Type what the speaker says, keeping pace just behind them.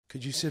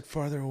Could you sit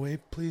farther away,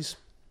 please?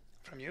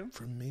 From you?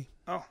 From me?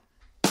 Oh.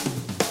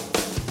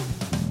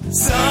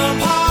 Some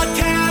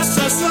podcasts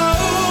are slow,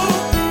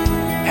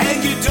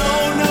 and you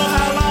don't know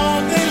how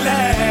long they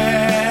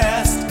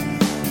last.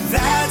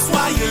 That's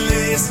why you're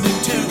listening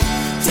to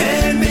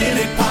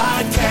 10-Minute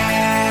Podcast.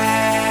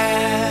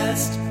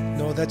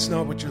 No, that's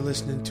not what you're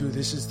listening to.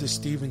 This is the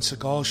Steven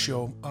Seagal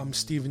Show. I'm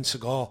Steven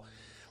Seagal.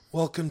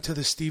 Welcome to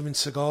the Steven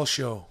Seagal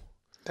Show.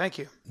 Thank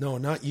you. No,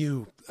 not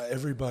you.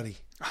 Everybody.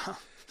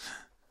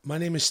 My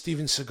name is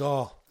Steven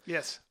Seagal.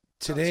 Yes.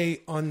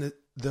 Today on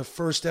the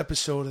first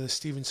episode of the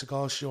Steven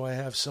Seagal Show, I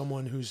have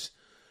someone who's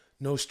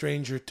no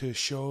stranger to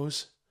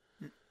shows.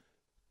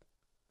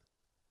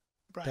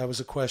 Brian. That was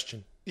a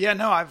question. Yeah,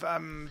 no, I've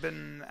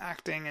been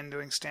acting and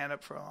doing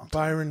stand-up for a long time.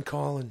 Byron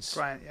Collins.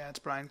 It's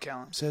Brian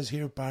Callen. Says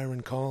here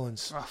Byron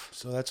Collins. Oh.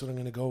 So that's what I'm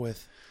going to go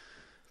with.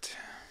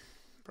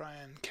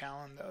 Brian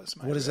Callen, though. Is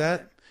my What is real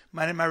that?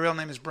 Name. My real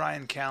name is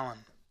Brian Callen.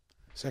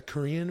 Is that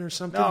Korean or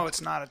something? No, it's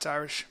not. It's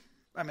Irish.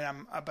 I mean,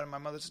 but my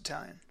mother's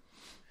Italian.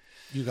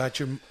 You got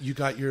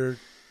your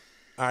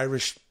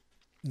Irish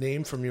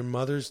name from your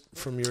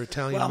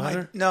Italian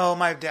mother?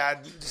 My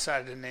dad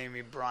decided to name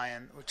me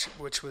Brian,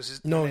 which was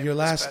his No, name your of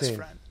his last best name.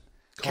 friend.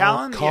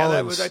 Callen?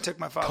 Collins. Yeah, I took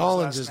my father's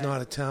Collins last is name.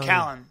 not Italian.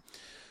 Callen.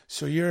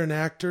 So you're an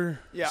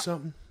actor Yeah. or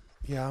something?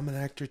 Yeah, I'm an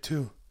actor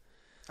too.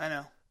 I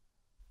know.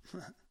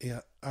 Yeah,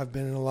 I've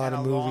been in a lot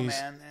And of a movies.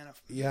 lawman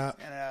Yeah,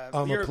 and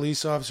I'm a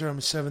police officer. I'm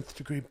a 7th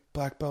degree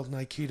black belt in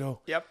Aikido.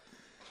 Yep.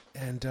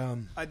 And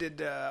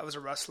I was a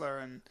wrestler,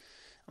 and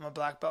I'm a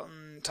black belt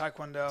in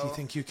Taekwondo. do you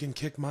think you can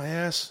kick my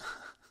ass?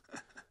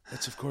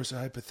 That's, of course, a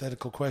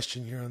hypothetical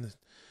question here on the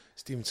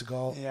Steven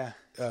Seagal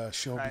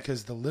show, right.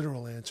 because the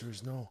literal answer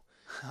is no.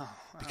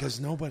 Because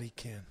nobody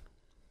can.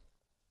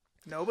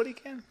 Nobody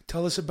can?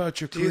 Tell us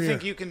about your Do career. you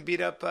think you can beat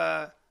up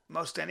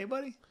most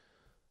anybody?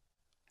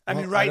 I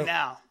Well, mean, I right don't-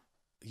 now.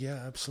 Yeah,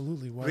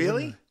 absolutely. Why Really?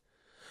 wouldn't I?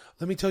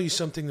 Let me tell you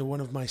something that one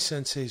of my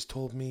senseis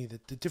told me,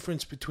 that the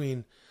difference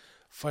between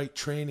fight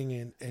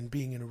training and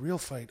being in a real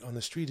fight on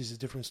the street is the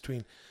difference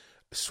between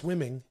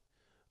swimming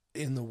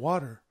in the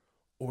water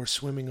or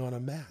swimming on a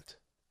mat.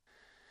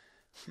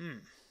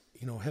 You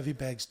know, heavy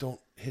bags don't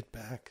hit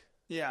back.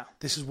 Yeah.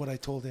 This is what I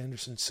told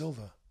Anderson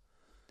Silva.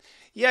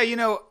 Yeah,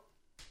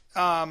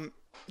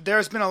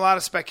 there's been a lot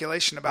of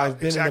speculation about I've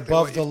been exactly in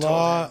Above what the you've told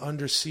Law, him.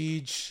 Under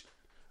Siege.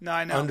 No,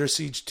 I know. Under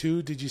Siege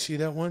 2. Did you see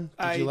that one?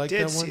 Did you like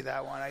did that one? see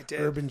that one. I did.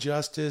 Urban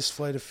Justice,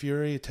 Flight of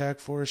Fury, Attack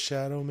Force,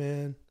 Shadow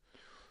Man,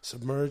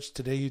 Submerged,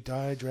 Today You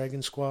Die,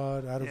 Dragon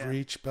Squad, Out of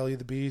Reach, Belly of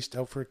the Beast,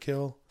 Out for a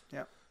Kill.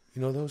 Yep.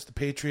 You know those? The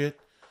Patriot,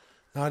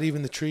 Not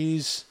Even the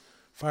Trees,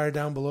 Fire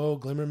Down Below,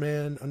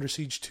 Glimmerman, Under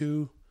Siege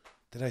 2.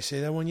 Did I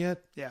say that one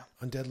yet? Yeah.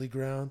 On Deadly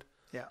Ground.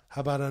 Yeah. How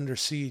about Under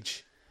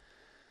Siege?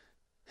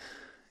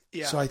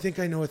 Yeah. So I think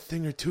I know a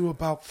thing or two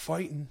about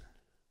fighting.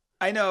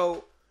 I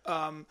know,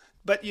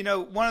 but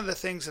one of the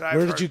things that I've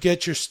Where heard, did you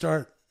get your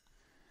start?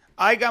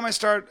 I got my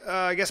start,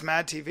 I guess,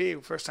 Mad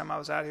TV. First time I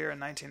was out here in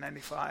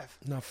 1995.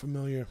 Not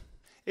familiar.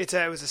 It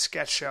was a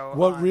sketch show.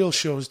 What real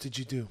shows did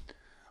you do?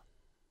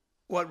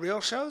 What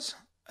real shows?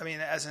 I mean,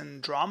 as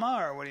in drama,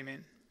 or what do you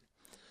mean?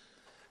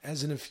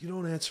 As in, if you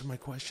don't answer my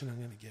question, I'm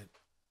going to get,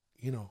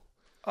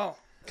 Oh.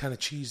 kind of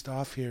cheesed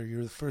off here.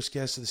 You're the first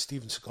guest of the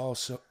Steven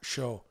Seagal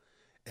show,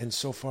 and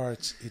so far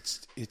it's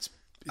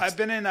I've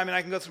been in. I mean,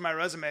 I can go through my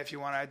resume if you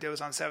want. I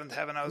was on Seventh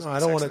Heaven. I was No, on I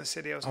don't Sex want and the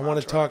City. I was on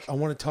to talk. Entourage. I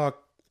want to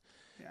talk.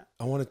 Yeah.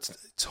 I want to.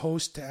 It's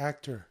host to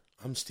actor.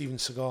 I'm Steven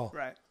Seagal.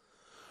 Right.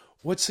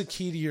 What's the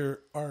key to your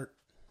art?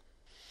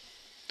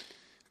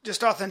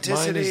 Just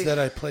authenticity. Mine is that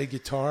I play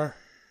guitar,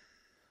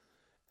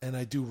 and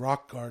I do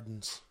rock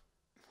gardens.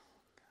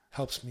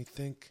 Helps me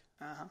think.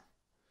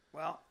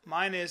 Well,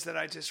 mine is that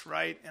I just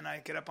write and I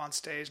get up on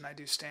stage and I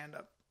do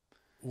stand-up.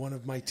 One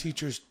of my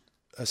teachers,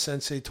 a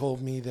sensei, told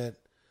me that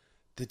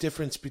the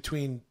difference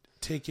between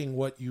taking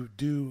what you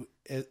do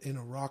in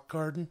a rock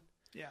garden,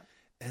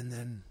 and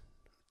then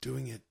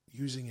doing it,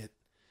 using it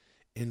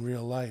in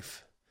real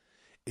life,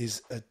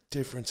 is a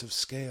difference of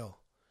scale.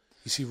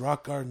 You see,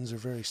 rock gardens are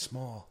very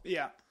small.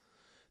 Yeah.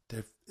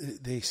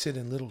 They sit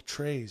in little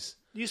trays.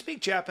 You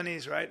speak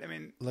Japanese, right? I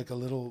mean, like a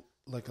little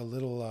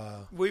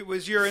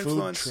was your food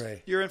influence?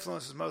 tray. Your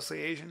influence was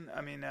mostly Asian.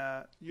 I mean,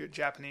 your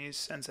Japanese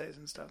senseis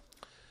and stuff.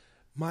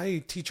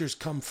 My teachers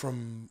come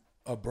from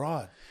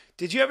abroad.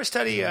 Did you ever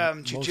study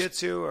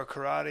jiu-jitsu or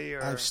karate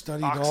or I've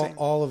studied boxing?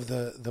 all of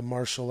the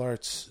martial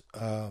arts.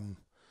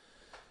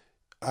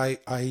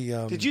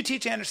 Did you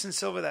teach Anderson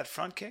Silva that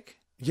front kick?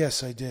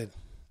 Yes, I did.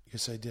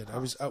 I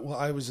was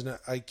I was an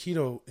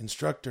Aikido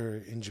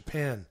instructor in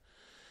Japan.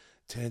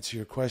 To answer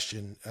your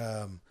question,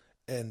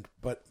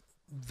 but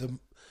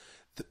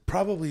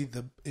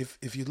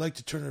if you'd like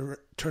to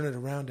turn it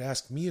around to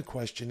ask me a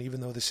question,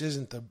 even though this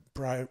isn't the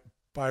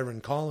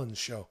Byron Collins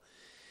show,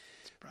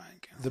 it's Brian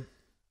Collins.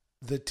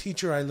 The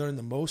teacher I learned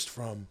the most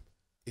from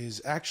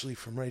is actually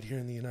from right here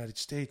in the United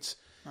States.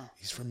 Oh.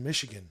 He's from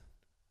Michigan.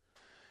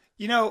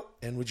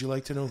 And would you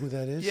like to know who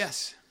that is?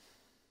 Yes.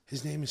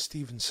 His name is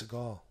Steven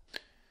Seagal.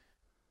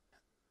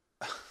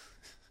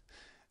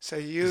 So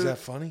Is that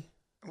funny?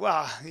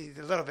 Well,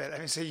 a little bit. I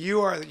mean, so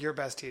you are your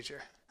best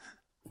teacher.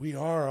 We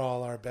are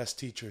all our best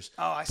teachers.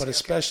 Oh, I see. But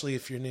especially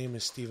if your name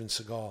is Steven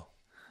Seagal.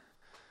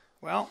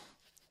 Well,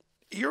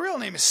 your real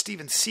name is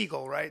Steven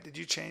Seagal, right? Did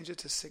you change it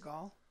to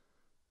Seagal?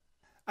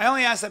 I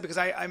only asked that because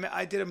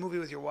I did a movie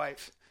with your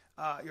wife,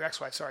 your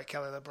ex-wife, sorry,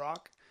 Kelly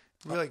LeBrock.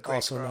 Really great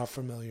Also girl. not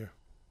familiar.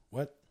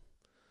 What?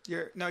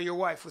 Your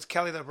wife was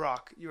Kelly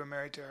LeBrock. You were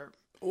married to her.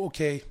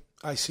 Okay,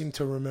 I seem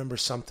to remember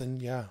something.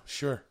 Yeah,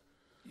 sure.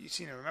 You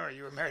seem to remember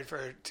you were married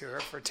to her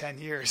for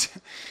 10 years.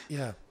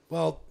 Yeah.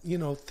 Well,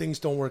 things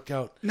don't work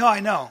out. No, I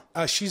know.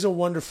 She's a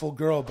wonderful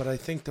girl, but I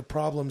think the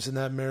problems in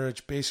that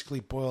marriage basically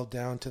boiled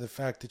down to the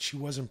fact that she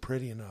wasn't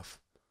pretty enough.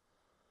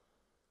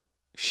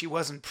 She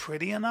wasn't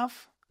pretty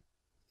enough?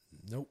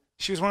 Nope.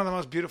 She was one of the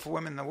most beautiful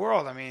women in the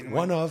world. I mean,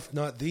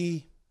 not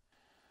the.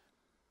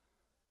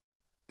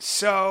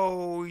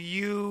 So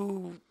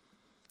you.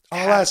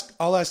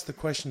 I'll ask the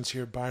questions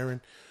here,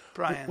 Byron.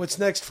 Brian. What's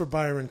next for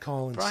Byron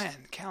Collins?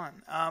 Brian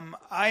Callen.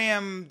 I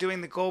am doing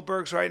the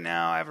Goldbergs right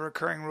now. I have a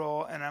recurring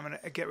role, and I'm going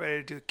to get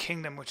ready to do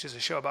Kingdom, which is a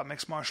show about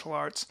mixed martial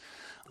arts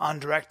on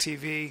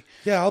DirecTV.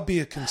 Yeah, I'll be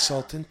a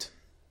consultant.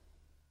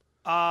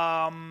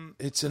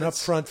 It's an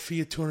upfront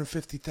fee of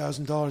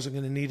 $250,000. I'm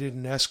going to need it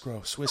in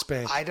escrow, Swiss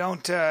bank. I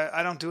don't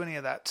do any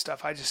of that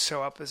stuff. I just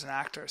show up as an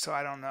actor, so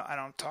I don't know. I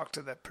don't talk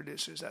to the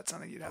producers. That's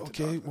something you'd have to talk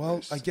to the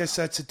producers I guess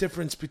that's the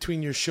difference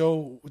between your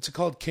show. What's it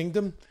called?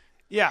 Kingdom?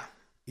 Yeah.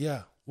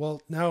 Yeah.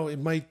 Well, now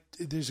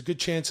there's a good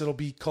chance it'll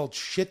be called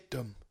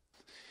Shitdom.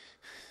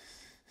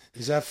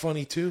 Is that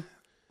funny too?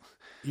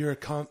 You're a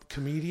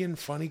comedian,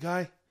 funny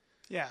guy?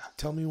 Yeah.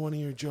 Tell me one of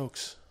your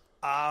jokes.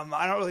 I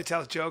don't really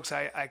tell jokes.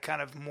 I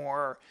kind of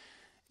more,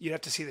 you'd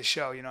have to see the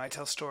show. I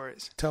tell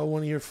stories. Tell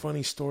one of your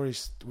funny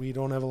stories. We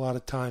don't have a lot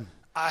of time.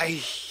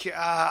 I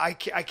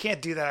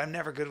can't do that. I'm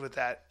never good with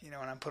that,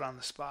 when I'm put on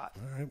the spot.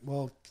 All right.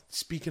 Well,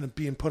 speaking of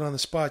being put on the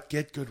spot,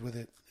 get good with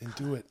it and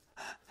do it.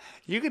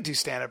 You could do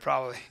stand-up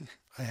probably.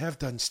 I have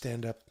done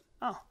stand-up.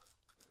 Oh.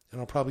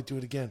 And I'll probably do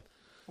it again.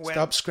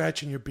 Stop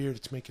scratching your beard.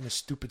 It's making a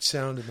stupid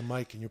sound in the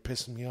mic and you're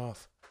pissing me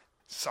off.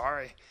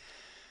 Sorry.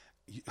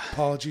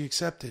 Apology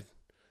accepted.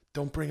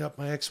 Don't bring up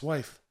my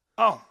ex-wife.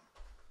 Oh.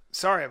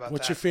 Sorry about that.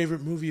 What's your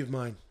favorite movie of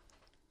mine?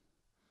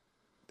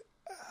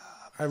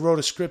 I wrote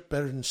a script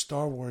better than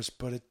Star Wars,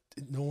 but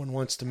no one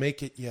wants to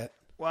make it yet.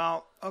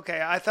 Well,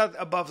 okay. I thought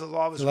Above the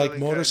Law was you really like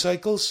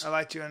motorcycles? Good. I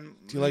liked you.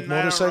 Do you like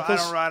motorcycles?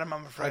 I don't ride them,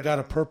 I'm afraid. I got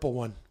a purple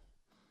one.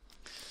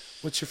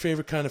 What's your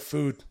favorite kind of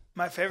food?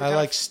 My favorite I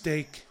like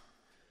steak.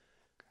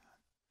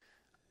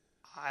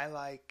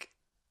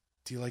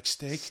 Do you like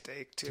steak?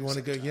 Steak, too. Do you want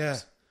to go? Yeah.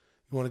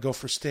 You want to go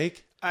for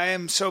steak? I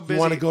am so busy. You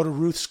want to go to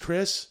Ruth's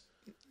Chris?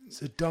 It's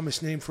the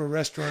dumbest name for a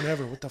restaurant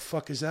ever. What the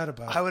fuck is that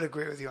about? I would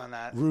agree with you on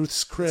that.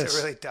 Ruth's Chris. It's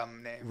a really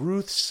dumb name.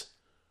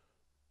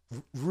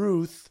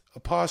 Ruth,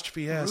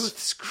 apostrophe S.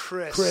 Ruth's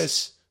Chris.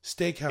 Chris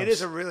Steakhouse. It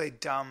is a really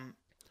dumb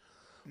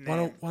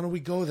name. Why don't we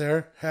go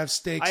there, have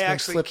steaks, I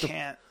actually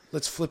can't.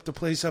 Let's flip the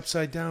place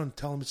upside down.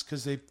 Tell them it's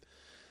because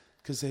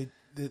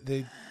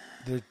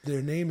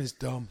their name is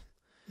dumb.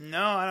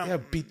 No, I don't. Yeah,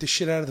 beat the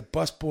shit out of the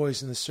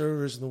busboys and the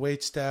servers and the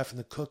wait staff and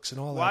the cooks and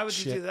all that shit. Why would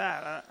you do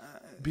that?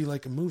 It'd be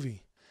like a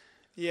movie.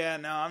 Yeah,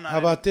 no, I'm not. How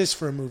about this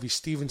for a movie?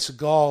 Steven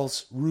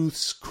Seagal's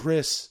Ruth's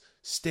Chris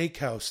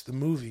Steakhouse, the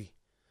movie.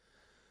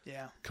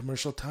 Yeah.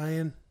 Commercial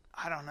tie-in?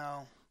 I don't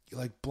know. You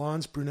like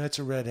blondes, brunettes,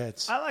 or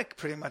redheads? I like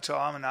pretty much all.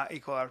 I'm an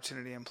equal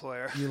opportunity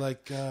employer. You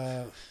like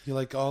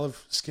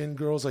olive skinned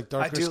girls, like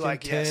darker skin? I do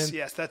like tan?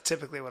 Yes. That's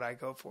typically what I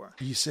go for.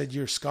 You said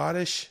you're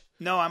Scottish?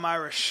 No, I'm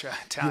Irish,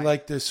 Italian. You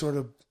like the sort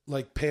of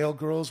like pale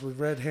girls with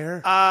red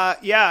hair?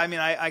 Yeah. I mean,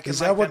 I can. Is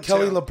that what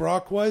Kelly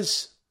LeBrock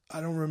was?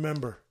 I don't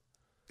remember.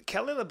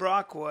 Kelly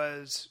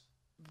LeBrock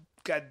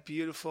got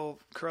beautiful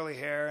curly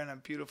hair and a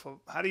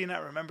beautiful. How do you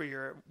not remember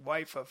your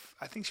wife?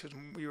 I think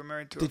you were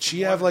married to. Did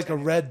she have like a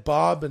red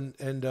bob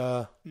and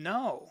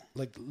no,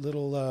 like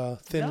little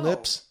thin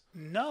lips?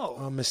 No,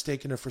 I'm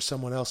mistaking her for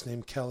someone else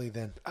named Kelly.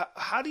 Then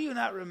how do you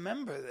not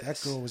remember this?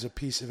 That girl was a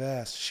piece of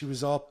ass. She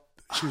was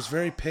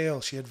very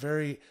pale. She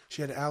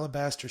had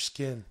alabaster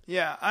skin.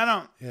 Yeah, I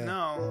don't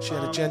know. She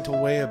had a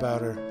gentle way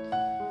about her.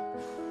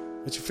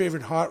 What's your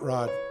favorite hot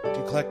rod? Do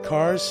you collect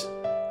cars?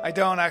 I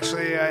don't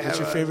actually. What's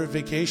your favorite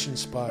vacation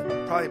spot?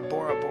 Probably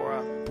Bora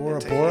Bora. Bora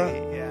Bora?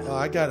 Yeah.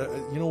 I got it.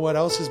 You know what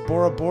else is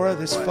Bora Bora?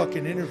 This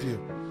fucking interview.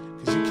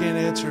 Because you can't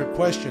answer a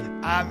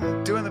question.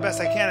 I'm doing the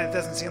best I can. It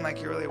doesn't seem like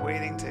you're really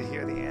waiting to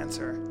hear the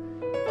answer.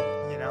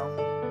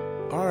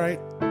 All right.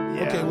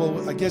 Yeah. Okay,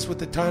 well, I guess with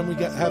the time we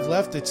have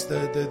left, it's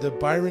the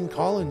Byron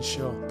Collins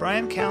show.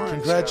 Brian Collins.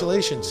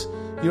 Congratulations. Show.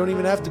 You don't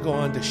even have to go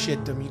on to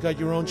Shitdom. You got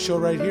your own show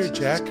right here,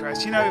 Jack.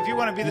 Christ. If you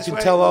want to be this way,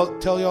 you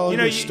can tell you all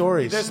your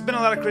stories. There's been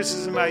a lot of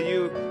criticism about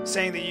you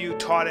saying that you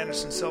taught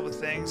Anderson Silva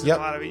things. Yep. A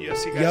lot of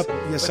UFC guys. Yep.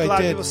 Yes, but I did. A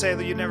lot of people say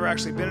that you've never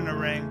actually been in a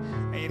ring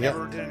and you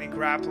never did any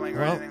grappling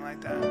or anything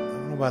like that. I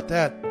don't know about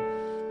that,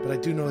 but I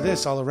do know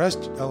this. I'll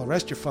arrest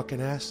your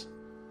fucking ass.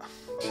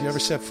 If you ever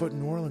set foot in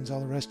New Orleans,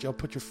 I'll arrest you. I'll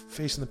put your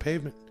face in the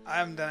pavement. I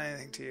haven't done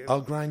anything to you.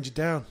 I'll grind you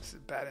down. This is a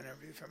bad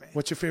interview for me.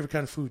 What's your favorite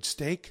kind of food?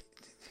 Steak?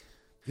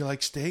 You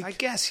like steak? I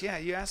guess, yeah.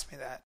 You asked me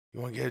that.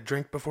 You want to get a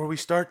drink before we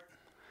start?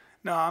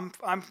 No, I'm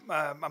fine.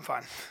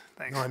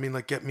 Thanks. No, I mean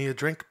like get me a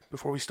drink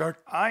before we start.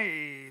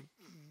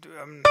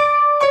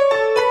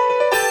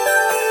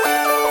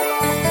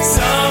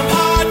 Some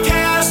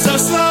podcasts are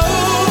slow,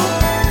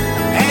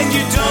 and you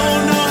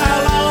don't know how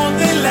long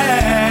they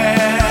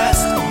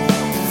last.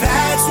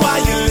 That's why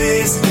you're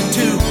listening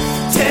to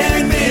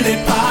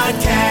 10-Minute Podcast.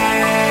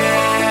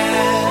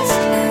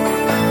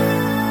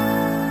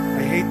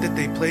 I hate that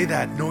they play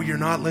that. No, you're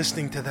not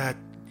listening to that.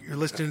 You're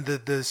listening to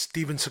the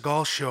Steven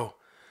Seagal Show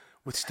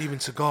with Steven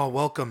Seagal.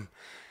 Welcome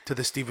to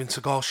the Steven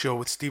Seagal Show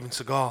with Steven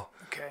Seagal.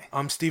 Okay.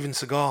 I'm Steven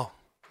Seagal.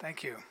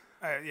 Thank you.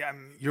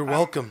 You're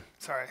welcome.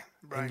 Sorry,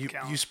 Brian And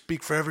Callen. you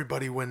speak for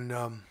everybody when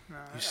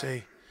you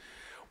say,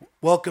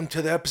 welcome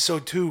to the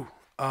episode 2.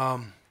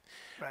 Right.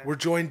 We're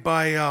joined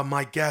by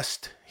my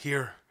guest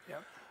here.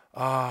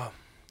 Yep.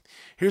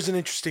 Here's an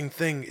interesting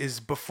thing is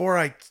before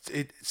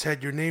it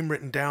said your name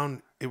written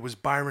down, it was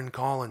Byron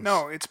Collins.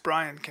 No, it's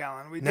Brian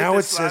Callen. We did Now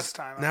this it last says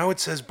time. now it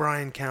says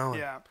Brian Callen.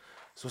 Yeah.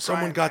 So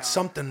someone Brian got Callen.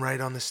 something right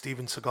on the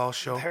Steven Seagal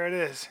Show. There it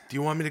is. Do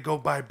you want me to go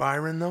by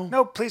Byron though?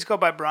 No, please go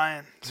by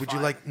Brian. It's Would fine.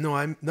 you like? No,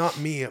 I'm not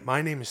me.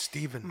 My name is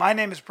Steven. My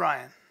name is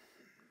Brian.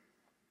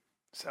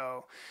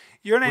 So,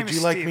 your name Would is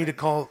you like Steven. me to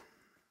call?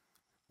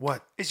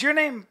 What? Is your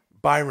name?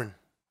 Byron.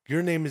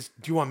 Your name is.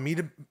 Do you want me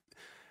to?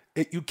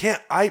 You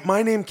can't.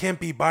 My name can't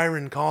be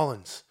Byron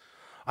Collins.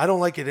 I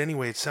don't like it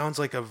anyway. It sounds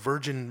like a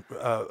virgin,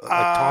 like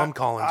Tom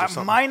Collins or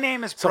something. My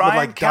name is Something Brian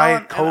like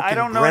Diet Callen, Coke and I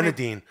don't and know any-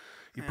 grenadine.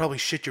 You probably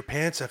shit your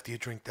pants after you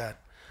drink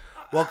that.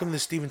 Welcome to the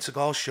Steven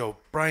Seagal Show.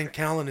 Brian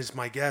Callen is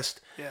my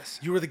guest. Yes.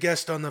 You were the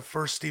guest on the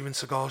first Steven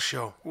Seagal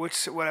Show,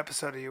 What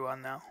episode are you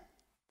on now?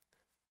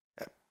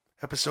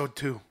 episode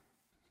 2.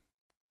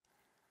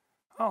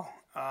 Oh,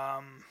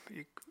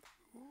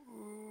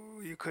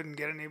 you couldn't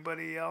get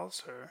anybody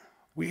else, or?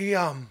 We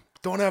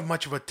don't have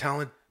much of a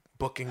talent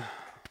booking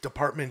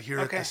department here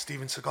at Okay. the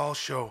Steven Seagal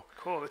Show.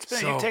 Cool. It's been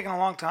So- you've taken a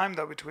long time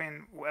though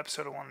between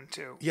episode 1 and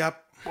 2.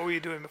 Yep, What were you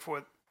doing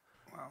before?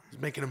 he's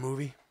making a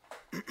movie.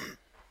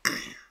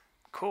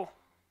 Cool.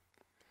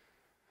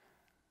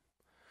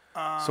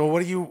 So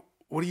what are you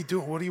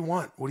doing? What do you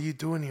want? What are you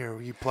doing here?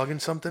 Are you plugging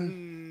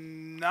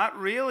something? Not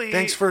really.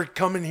 Thanks for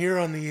coming here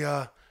on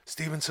the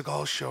Steven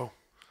Seagal Show.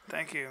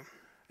 Thank you.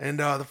 And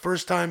the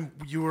first time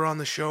you were on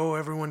the show,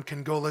 everyone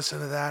can go listen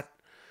to that.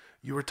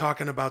 You were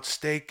talking about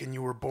steak and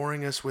you were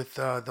boring us with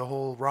the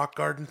whole rock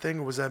garden thing,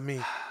 or was that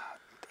me?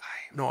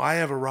 No, I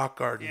have a rock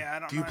garden. Yeah, I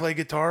don't Do you know. play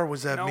guitar, or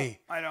was that No, me?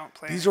 I don't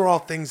play. These are all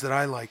things that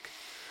I like.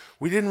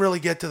 We didn't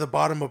really get to the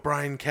bottom of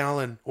Brian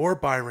Callen or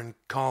Byron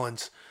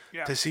Collins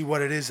Yeah. to see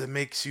what it is that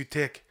makes you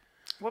tick.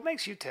 What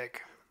makes you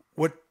tick?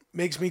 What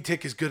makes me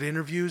tick is good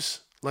interviews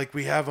like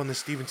we have on the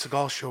Steven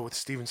Seagal Show with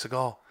Steven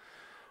Seagal.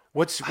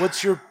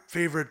 What's your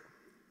favorite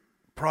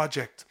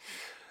project?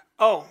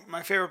 Oh,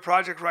 my favorite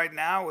project right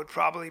now would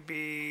probably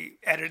be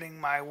editing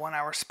my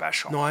 1-hour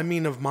special. No, I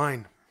mean of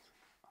mine.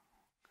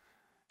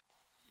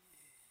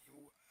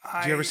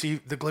 Did you ever I- see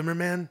The Glimmer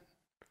Man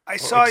I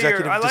saw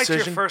Executive I liked your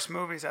Decision? first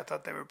movies. I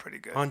thought they were pretty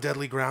good. on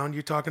Deadly Ground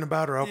you're talking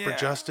about, or Out for Yeah.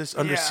 Justice,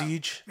 Under Yeah.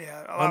 Siege, Yeah, a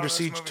lot of Under those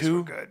Siege movies 2,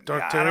 were good.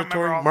 Dark Yeah, I don't remember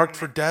Territory, all Marked the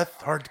for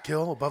Death, Hard to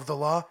Kill, Above the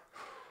Law,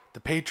 The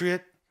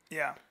Patriot,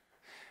 Yeah.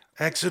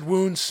 Exit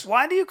Wounds.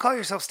 Why do you call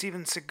yourself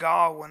Steven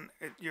Seagal when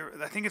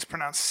I think it's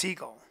pronounced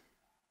Seagal?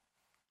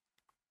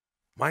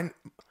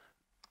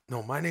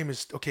 My name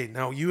is okay.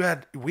 Now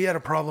we had a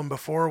problem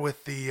before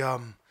with the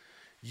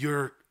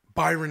your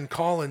Byron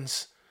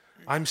Collins.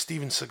 I'm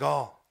Steven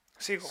Seagal.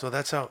 Seagal. So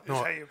that's how. Is No,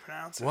 how you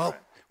pronounce it. well, right?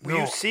 Were no.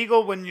 you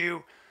Seagal when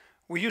you?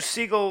 Were you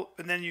Seagal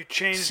and then you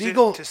changed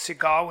Seagal- it to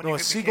Seagal when no, you a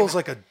became seagull's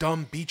like a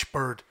dumb beach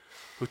bird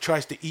who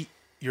tries to eat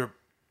your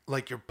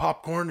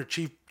popcorn or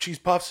cheese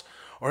puffs.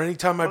 Or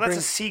anytime I Well, bring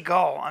that's a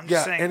seagull. I'm yeah,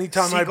 just saying.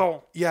 anytime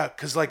Seagull.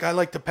 because like I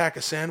like to pack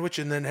a sandwich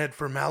and then head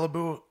for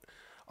Malibu.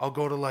 I'll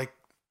go to like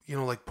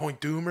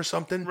Point Doom or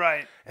something.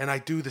 Right. And I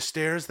do the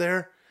stairs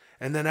there,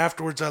 and then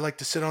afterwards I like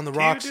to sit on the Do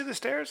rocks. you do the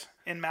stairs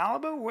in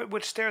Malibu?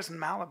 Which stairs in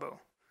Malibu?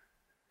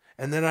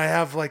 And then I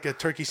have like a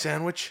turkey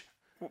sandwich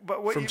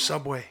But what from you,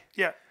 Subway.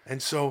 yeah.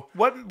 And so,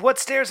 What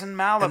stairs in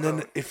Malibu? and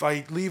then if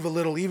I leave a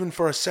little, even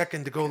for a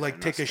second, to go like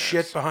take a stairs.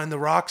 shit behind the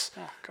rocks,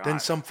 then God,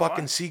 some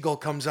fucking what? seagull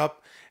comes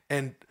up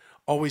and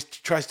always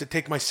tries to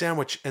take my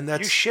sandwich. And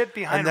that's You shit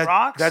behind and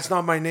rocks? That's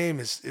not my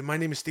name. My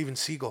name is Steven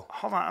Seagal.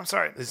 Hold on. I'm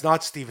sorry. It's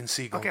not Steven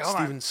Seagal. Okay, It's hold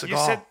Steven on. Seagal. You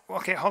said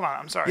okay. Hold on.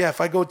 I'm sorry. Yeah,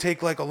 if I go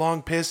take like a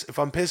long piss, if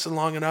I'm pissing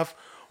long enough,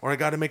 or I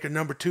got to make a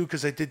number 2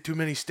 because I did too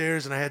many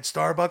stairs and I had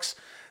Starbucks,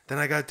 then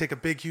I got to take a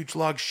big, huge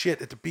log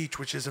shit at the beach,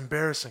 which is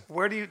embarrassing.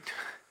 Where do you?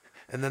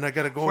 And then I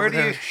got to go Where over do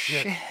there you and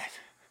shit shit?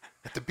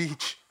 at the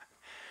beach.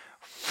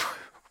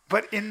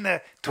 But in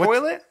the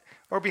toilet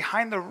or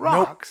behind the Nope.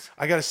 rocks?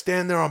 I got to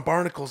stand there on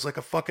barnacles like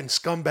a fucking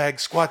scumbag,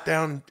 squat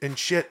down and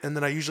shit, and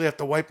then I usually have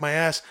to wipe my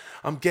ass.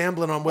 I'm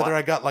gambling on whether What?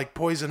 I got like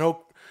poison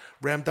oak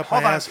rammed up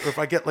Hold my on. ass, or if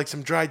I get like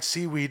some dried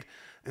seaweed,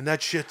 and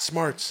that shit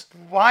smarts.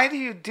 Why do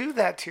you do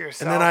that to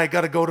yourself? And then I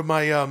got to go to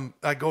my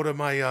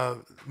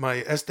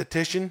my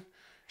esthetician,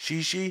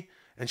 Shishi,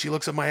 and she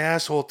looks at my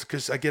asshole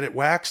because I get it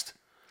waxed,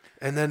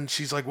 and then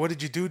she's like, "What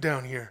did you do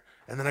down here?"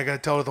 And then I got to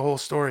tell her the whole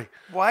story.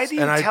 Why do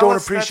you? And I tell don't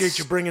us appreciate that's...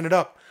 you bringing it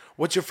up.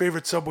 What's your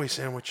favorite Subway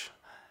sandwich?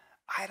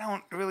 I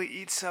don't really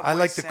eat Subway. I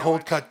like the sandwich.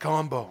 cold cut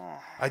combo.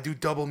 I do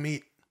double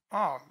meat.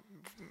 Oh,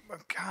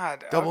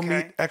 God. Double okay.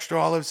 meat, extra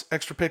olives,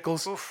 extra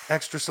pickles, Oof.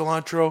 extra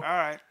cilantro, All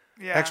right.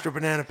 Yeah. extra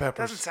banana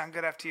peppers. Doesn't sound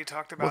good after you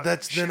talked about. Well,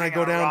 that's then I shitting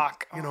go on a down,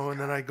 rock. you know, and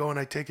then I go and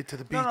I take it to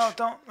the beach. No,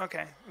 don't.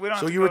 Okay, we don't.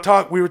 So have to you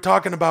go- we were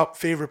talking about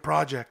favorite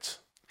projects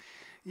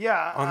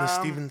Yeah. on the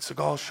Steven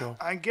Seagal show.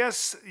 I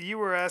guess you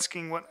were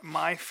asking what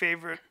my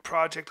favorite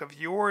project of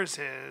yours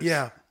is.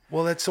 Yeah.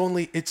 Well, it's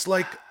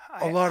like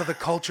a lot of the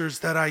cultures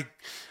that I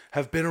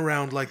have been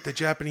around, like the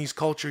Japanese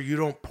culture. You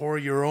don't pour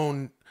your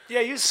own. Yeah,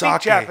 you speak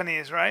sake.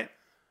 Japanese, right?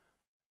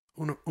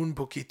 Un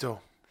poquito.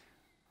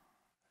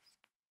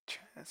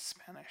 That's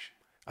Spanish.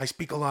 I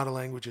speak a lot of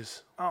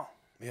languages. Oh.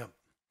 Yeah.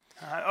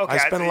 Okay. I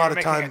spend a lot of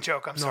making time. A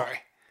joke. I'm no. sorry.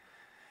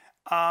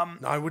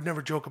 No, I would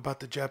never joke about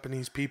the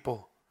Japanese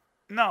people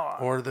No.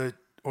 or the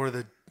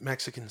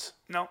Mexicans.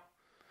 No.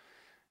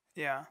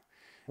 Yeah.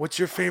 What's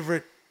your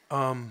favorite?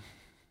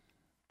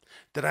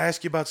 Did I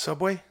ask you about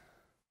Subway?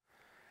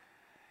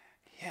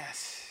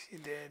 Yes, you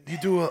did. You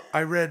do a.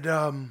 I read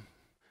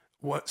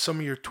what some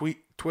of your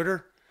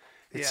Twitter.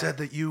 It Yeah. said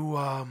that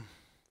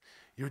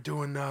you're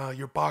doing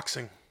your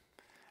boxing.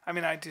 I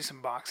mean, I do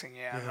some boxing.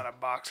 Yeah, I'm not a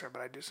boxer,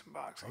 but I do some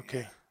boxing. Okay.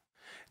 Yeah.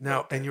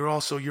 Now, and you're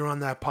on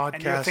that podcast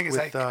And your thing is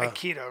with. like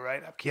Aikido,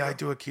 right? Aikido. Yeah, I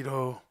do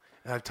Aikido.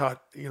 And I've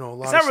taught a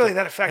lot. It's of not really stuff.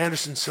 that effective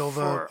Anderson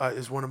Silva for-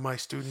 is one of my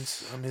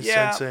students. I'm his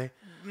Yeah, sensei.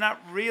 Not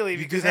really. You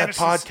do because that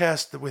Anderson's-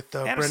 podcast with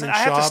Anderson, Brendan I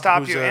have to Schaub, stop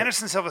who's you. a-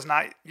 Anderson Silva's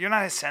not. You're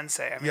not his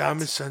sensei. I mean, Yeah, I'm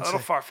that's his sensei. A little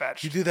far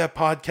fetched. You do that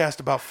podcast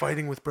about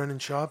fighting with Brendan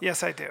Schaub?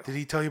 Yes, I do. Did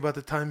he tell you about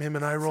the time him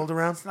and I rolled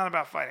around? It's not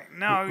about fighting.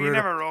 No, We're you at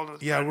never rolled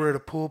with. Yeah, Brendan. we're at a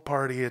pool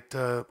party at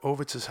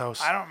Ovitz's house.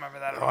 I don't remember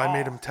that at all. I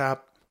made him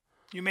tap.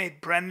 You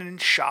made Brendan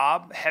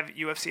Schaub,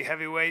 UFC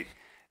heavyweight,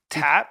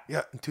 tap.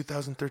 Yeah, in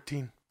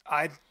 2013.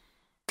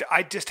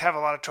 I just have a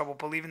lot of trouble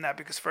believing that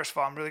because first of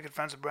all, I'm really good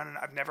friends with Brendan.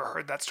 I've never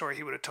heard that story.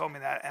 He would have told me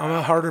that. And I'm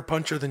a harder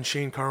puncher than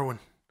Shane Carwin.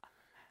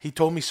 He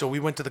told me so. We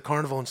went to the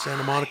carnival in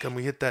Santa Monica and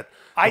we hit the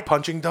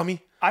punching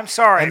dummy. I'm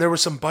sorry. And there were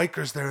some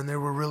bikers there and they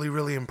were really,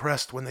 really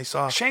impressed when they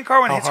saw Shane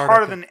Carwin how hits hard I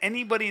harder could- than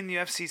anybody in the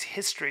UFC's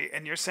history,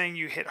 and you're saying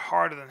you hit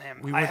harder than him.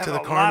 We I went have to the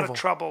a lot carnival. of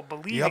trouble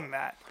believing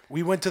that.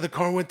 We went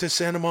to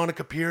Santa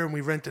Monica Pier and we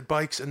rented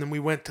bikes and then we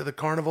went to the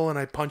carnival and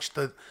I punched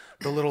the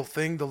little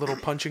thing, the little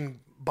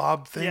punching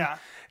bob thing. Yeah.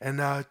 And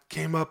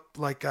came up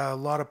like a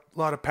lot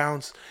of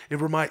pounds.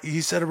 He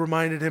said it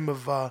reminded him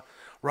of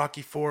Rocky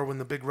IV when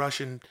the big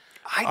Russian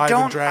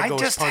Ivan Drago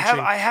is punching.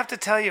 I have to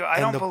tell you, I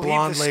and don't the believe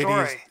blonde the lady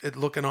story. is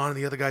looking on, and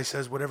the other guy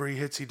says whatever he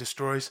hits, he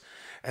destroys.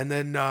 And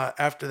then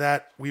after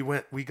that, we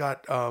went to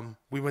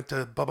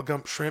Bubba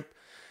Gump Shrimp,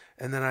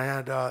 and then I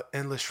had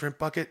endless shrimp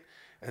bucket,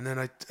 and then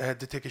I had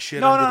to take a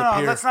shit under the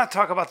pier. Let's not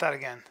talk about that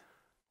again.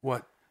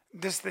 What?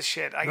 This is the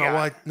shit.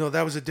 No,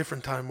 that was a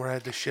different time where I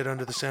had to shit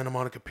under the Santa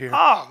Monica Pier.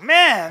 Oh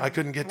man! I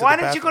couldn't get to Why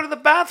the didn't you go bathroom. to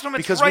the bathroom?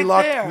 It's Because right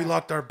there. we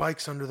locked our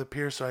bikes under the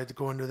pier, so I had to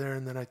go under there,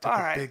 and then I took All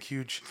a right. big,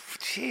 huge,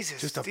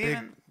 Jesus, just a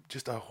Steven.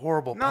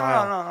 horrible No,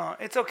 pile. no.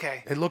 It's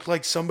okay. It looked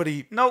like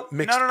somebody No,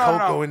 mixed no.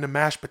 cocoa into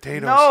mashed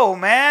potatoes. No,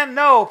 man.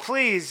 No, There's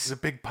please. a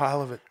big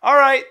pile of it. All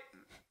right.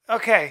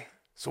 Okay.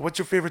 So what's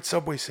your favorite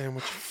Subway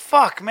sandwich?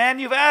 Fuck, man.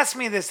 You've asked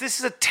me this. This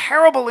is a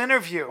terrible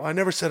interview. Well, I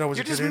never said I was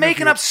You're a just good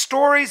making interviewer. up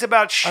stories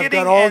about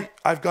shitting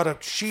I've got a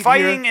sheet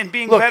fighting here. and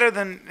being Look, better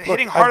than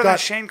hitting I've harder than got-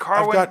 Shane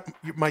Carwin. I've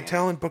got my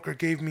talent booker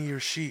gave me your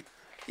sheet.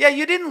 Yeah,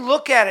 you didn't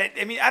look at it.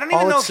 I mean, I don't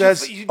All even it know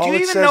says- if you all do. You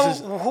it even says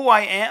know is- who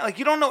I am? Like,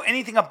 you don't know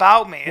anything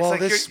about me. It's Well,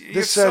 like this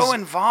you're says, so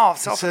involved,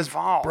 it says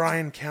self-involved.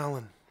 Brian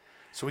Callen.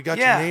 So we got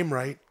Yeah. your name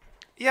right.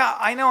 Yeah,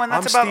 I know, and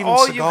that's I'm about Steven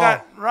all you Seagal.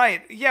 got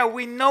right. Yeah,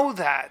 we know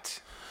that.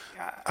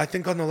 I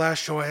think on the last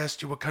show I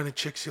asked you what kind of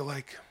chicks you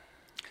like.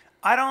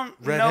 I don't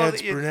know Redheads,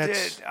 that you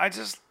brunettes. did.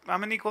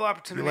 I'm an equal You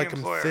opportunity like them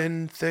employer.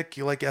 thin, thick.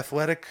 You like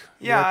athletic.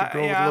 Yeah, You like a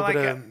girl with a I little like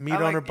bit it. of meat I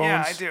on like- her bones.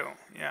 Yeah, I do.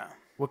 Yeah.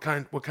 What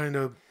kind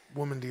of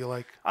woman do you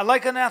like? I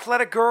like an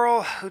athletic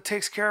girl who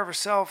takes care of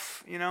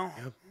herself, you know?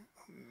 Yep.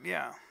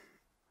 Yeah.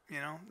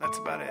 You know, that's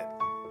about it.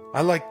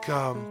 I like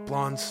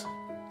blondes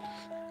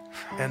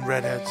and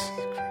redheads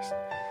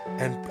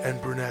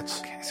and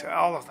brunettes. Okay, so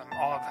all of them then.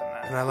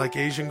 And I like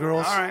Asian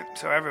girls. All right,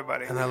 so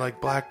everybody. And I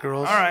like black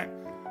girls. All right.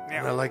 And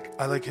Yeah.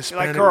 I like You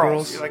Hispanic like girls.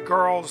 girls. You like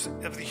girls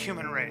of the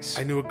human race.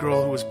 I knew a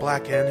girl who was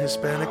black and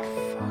Hispanic,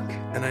 Fuck.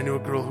 and I knew a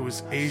girl who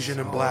was Asian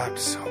and black,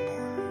 So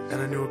boring.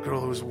 and I knew a girl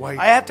who was white.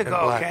 I have to and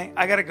go, black. okay?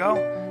 I gotta go.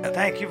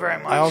 Thank you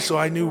very much.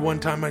 I knew one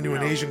time I knew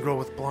an Asian girl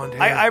with blonde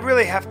hair. I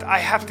really have to. I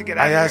have to get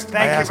out I of asked, here.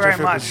 Thank I you asked very her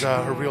if much. it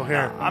was her real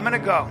hair, I'm gonna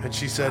go. and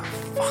she said,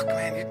 Fuck,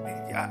 man.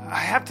 I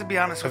have to be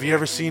honest with Have you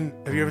ever seen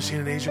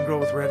an Asian girl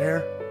with red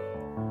hair?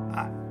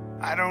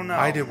 I don't know.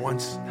 I did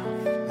once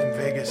in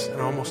Vegas, and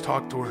I almost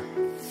talked to her.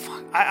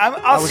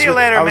 I'll was see you with-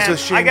 later, I was man. with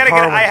Shane I gotta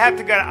Carwin. get. I have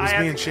to go. It was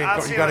me and Shane.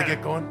 You gotta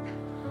get going.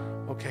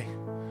 Okay.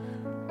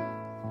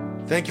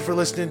 Thank you for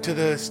listening to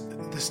the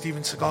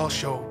Steven Seagal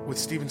Show with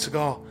Steven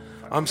Seagal.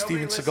 I'm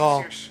Steven listens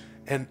Seagal, to your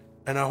and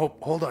And I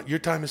hope, hold on, your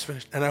time is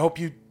finished. And I hope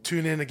you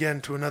tune in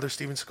again to another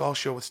Steven Seagal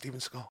show with Steven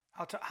Seagal.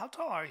 How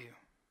tall are you?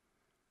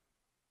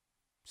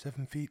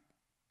 7 feet.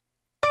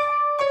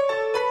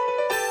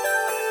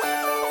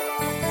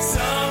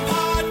 Some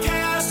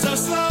podcasts are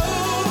slow,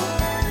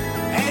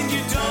 and you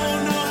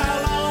don't know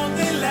how long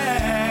they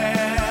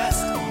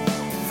last.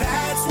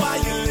 That's why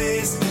you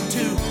listen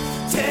to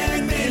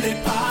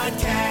 10-Minute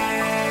Podcast.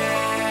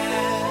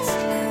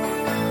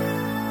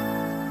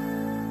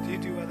 Do you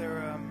do other?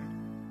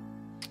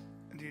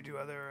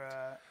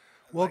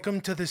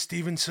 Welcome to the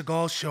Steven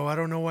Seagal show. I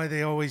don't know why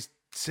they always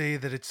say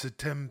that it's a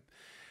 10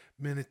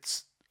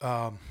 minutes.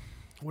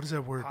 What is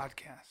that word?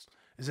 Podcast.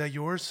 Is that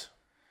yours?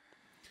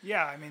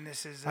 Yeah, I mean,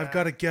 this is... I've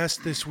got a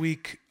guest this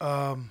week.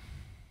 Brian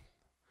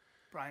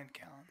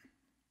Callen.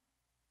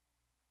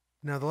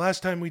 Now, the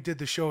last time we did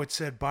the show, it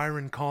said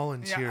Byron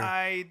Collins here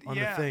on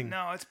the thing.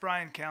 No, it's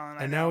Brian Callen.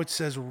 And now it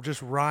says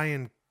just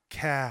Ryan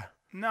Ka.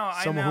 No,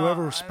 I Someone, know.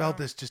 whoever spelled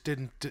this just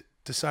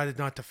decided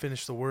not to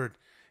finish the word.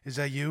 Is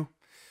that you?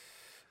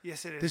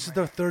 Yes, it is. This is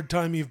the third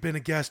time you've been a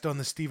guest on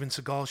the Steven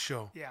Seagal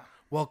show. Yeah.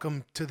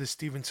 Welcome to the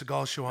Steven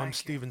Seagal show. I'm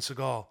Steven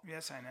Seagal.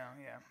 Yes, I know.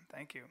 Yeah.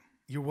 Thank you.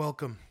 You're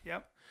welcome.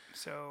 Yep.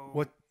 So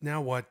What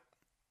now? What?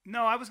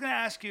 No, I was going to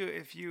ask you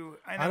if you.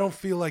 I don't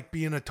feel like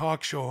being a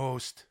talk show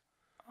host.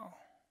 Oh.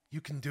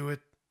 You can do it.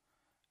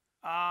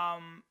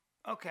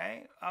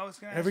 Okay. I was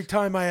going to. Every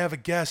time I have a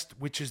guest,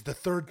 which is the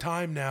third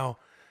time now,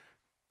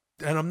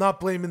 and I'm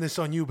not blaming this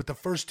on you, but the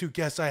first two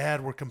guests I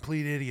had were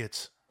complete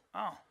idiots.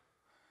 Oh.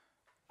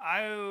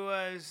 I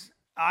was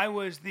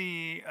actually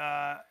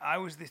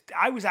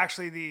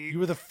the. You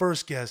were the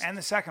first guest. And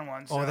the second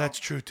one. So. Oh, that's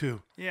true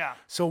too. Yeah.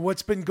 So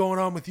what's been going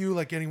on with you?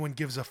 Like anyone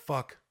gives a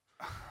fuck?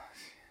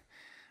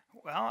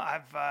 Well,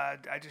 I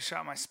just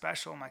shot my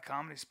special, my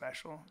comedy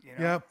special. You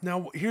know? Yeah.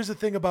 Now here's the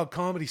thing about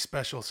comedy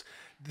specials.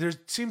 There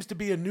seems to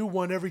be a new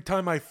one every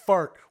time I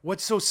fart.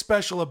 What's so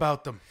special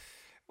about them?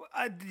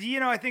 I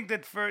think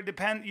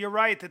that you're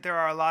right that there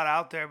are a lot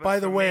out there. But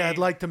by the way, me, I'd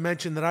like to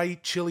mention that I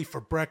eat chili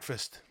for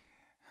breakfast.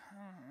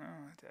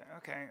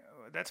 Okay,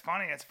 that's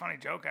funny. That's a funny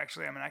joke,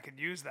 actually. I mean, I could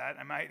use that.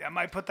 I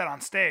might put that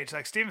on stage.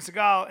 Like Steven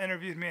Seagal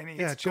interviewed me, and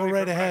he eats chili go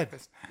right for ahead.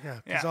 breakfast.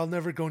 Yeah, because I'll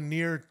never go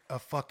near a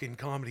fucking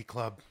comedy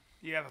club.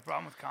 You have a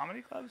problem with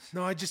comedy clubs?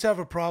 No, I just have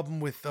a problem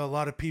with a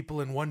lot of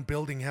people in one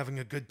building having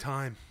a good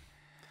time.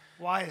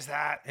 Why is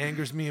that?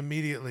 Angers me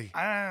immediately.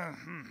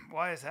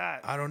 Why is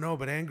that? I don't know,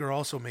 but anger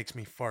also makes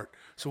me fart.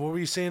 So what were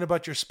you saying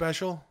about your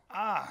special?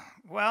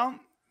 Well,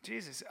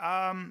 Jesus.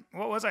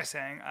 What was I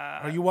saying?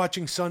 Are you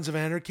watching Sons of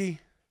Anarchy?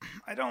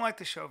 I don't like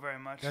the show very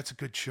much. That's a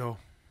good show.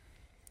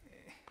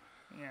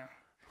 Yeah.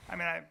 I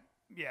mean,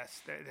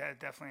 yes, that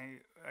definitely,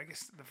 I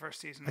guess the first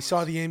season. I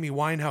saw the Amy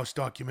Winehouse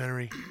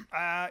documentary.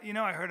 I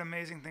heard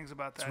amazing things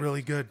about that. It's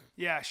really good.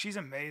 Yeah, she's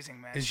amazing,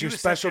 man. Is your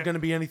special going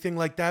to be anything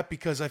like that?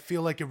 Because I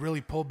feel like it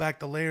really pulled back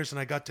the layers and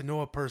I got to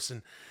know a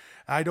person.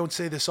 I don't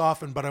say this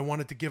often, but I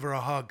wanted to give her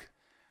a hug.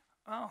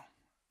 Oh,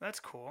 that's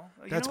cool.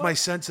 That's my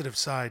sensitive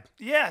side.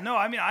 Yeah, no,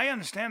 I mean, I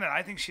understand that.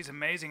 I think she's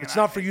amazing. It's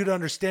not for you to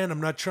understand. I'm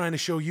not trying to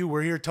show you.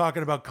 We're here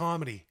talking about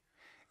comedy.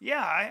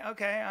 Yeah,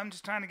 okay. I'm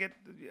just trying to get.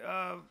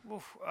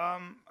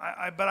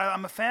 But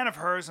I'm a fan of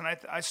hers, and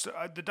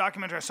the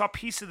documentary. I saw a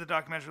piece of the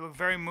documentary. It looked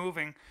very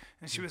moving,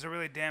 and she was a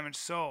really damaged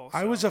soul. So.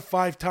 I was a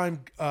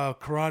 5-time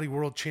karate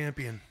world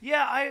champion.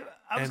 Yeah, I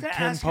was going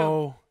to ask you.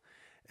 Kenpo,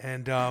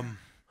 and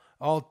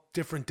all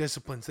different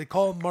disciplines. They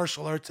call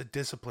martial arts a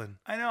discipline.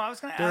 I know. I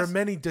was going to ask. There are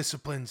many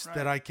disciplines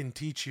that I can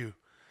teach you.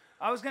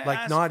 I was going to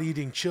ask. Like not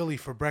eating chili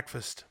for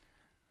breakfast.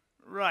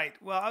 Right.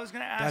 Well, I was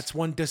going to ask. That's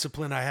one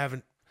discipline I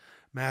haven't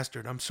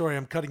mastered. I'm sorry,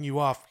 I'm cutting you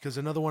off because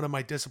another one of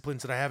my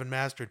disciplines that I haven't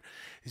mastered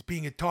is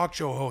being a talk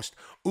show host.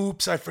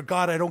 Oops, I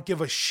forgot. I don't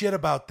give a shit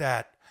about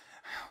that.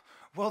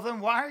 Well, then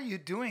why are you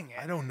doing it?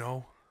 I don't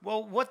know.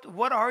 Well,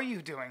 what are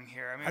you doing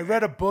here? I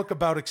read a book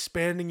about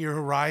expanding your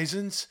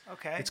horizons.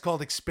 Okay. It's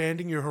called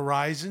Expanding Your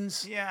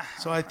Horizons. Yeah.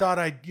 So I thought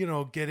I'd,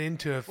 get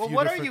into a few. Well,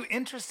 what are you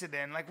interested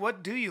in? Like,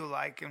 what do you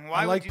like, and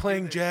why? I like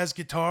playing jazz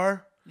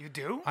guitar. You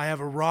do? I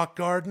have a rock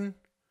garden.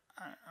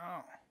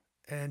 Oh.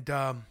 And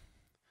I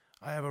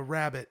have a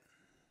rabbit.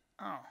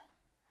 Oh.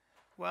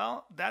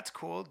 Well, that's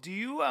cool. Do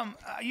you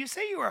you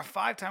say you were a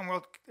 5-time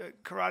world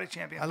karate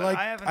champion?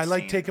 I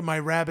like taking my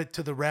rabbit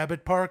to the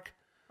rabbit park,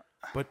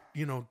 but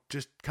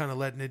just kind of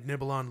letting it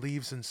nibble on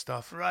leaves and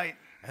stuff. Right.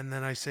 And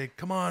then I say,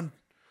 "Come on,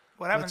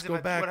 what happens let's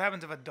go back." What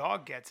happens if a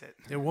dog gets it?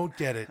 It won't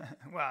get it.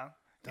 Well,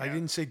 I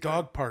didn't say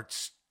dog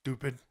parts,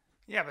 stupid.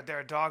 Yeah, but there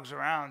are dogs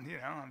around.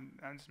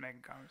 I'm just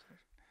making conversation.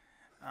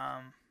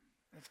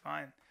 It's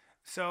fine.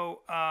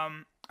 So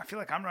I feel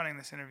like I'm running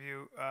this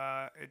interview.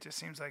 It just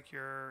seems like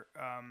you're.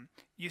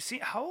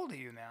 How old are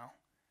you now?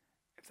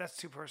 If that's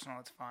too personal,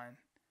 it's fine.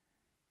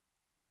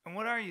 And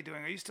what are you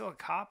doing? Are you still a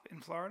cop in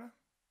Florida?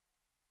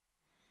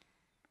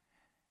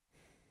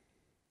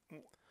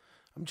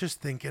 I'm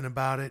just thinking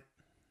about it.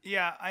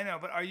 Yeah, I know,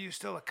 but are you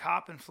still a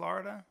cop in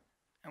Florida?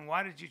 And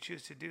why did you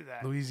choose to do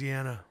that?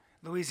 Louisiana,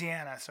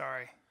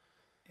 sorry.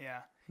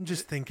 Yeah. I'm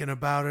just thinking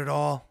about it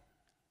all.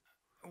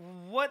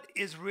 what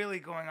is really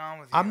going on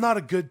with you? I'm not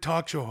a good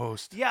talk show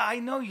host. Yeah, I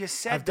know you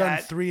said I've that.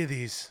 done 3 of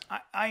these.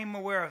 I am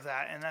aware of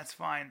that, and that's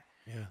fine.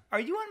 Yeah. Are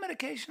you on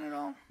medication at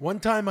all? One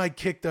time I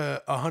kicked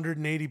a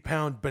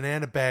 180-pound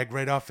banana bag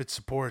right off its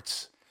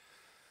supports.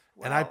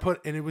 Well,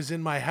 And it was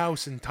in my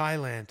house in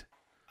Thailand.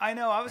 I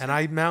know.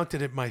 I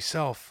mounted it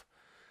myself.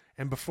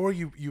 And before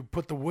you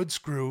put the wood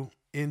screw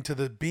into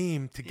the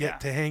beam to get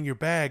to hang your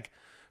bag,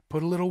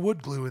 put a little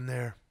wood glue in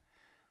there.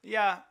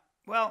 Yeah.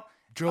 Well,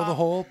 drill the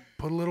hole,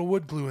 put a little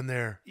wood glue in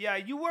there. Yeah,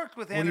 you worked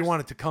with Anderson. What do you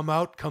want it to come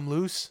out, come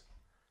loose?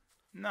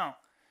 No.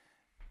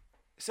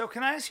 So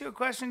can I ask you a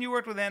question? You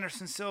worked with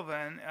Anderson Silva,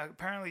 and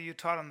apparently you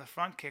taught him the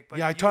front kick. But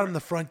yeah, I taught him the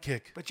front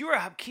kick. But you were a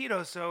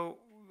Hapkido, so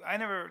I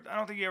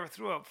don't think you ever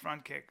threw a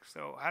front kick.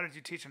 So how did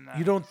you teach him that?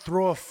 You don't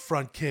throw a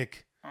front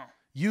kick. Oh.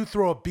 You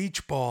throw a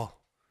beach ball.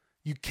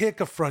 You kick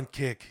a front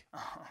kick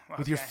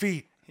with your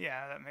feet.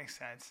 Yeah, that makes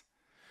sense.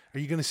 Are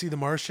you going to see The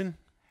Martian?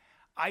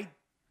 I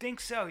think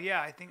so,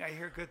 yeah. I think I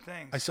hear good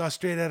things. I saw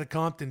Straight Outta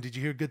Compton. Did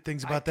you hear good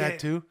things about that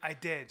too? I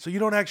did. So you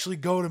don't actually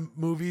go to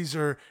movies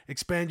or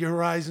expand your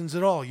horizons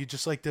at all. You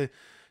just like to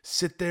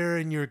sit there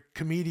in your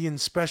comedian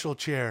special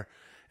chair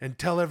and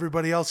tell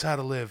everybody else how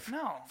to live.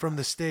 No. From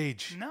the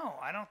stage. No,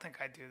 I don't think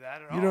I do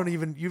that at all.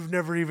 You've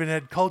never even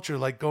had culture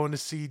like going to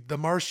see The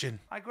Martian.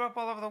 I grew up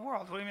all over the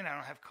world. What do you mean I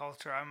don't have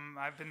culture?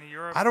 I've been to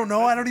Europe. I don't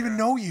know. I don't even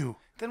know you.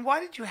 Then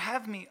why did you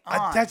have me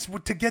on? That's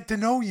to get to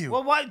know you.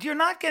 Well, why? You're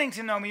not getting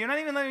to know me. You're not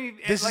even letting me.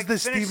 This is the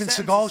Steven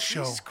Seagal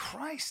show. Jesus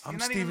Christ! I'm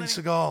Steven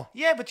Seagal.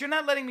 Yeah, but you're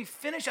not letting me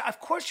finish. Of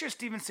course, you're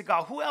Steven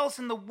Seagal. Who else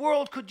in the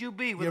world could you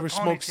be? With you ever a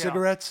smoke ponytail?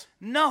 Cigarettes?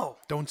 No.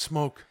 Don't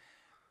smoke.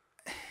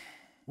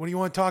 What do you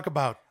want to talk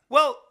about?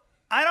 Well,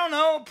 I don't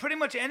know. Pretty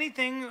much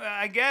anything,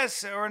 I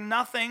guess, or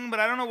nothing. But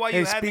I don't know why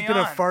you had me on.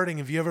 Speaking of farting,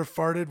 have you ever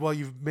farted while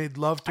you've made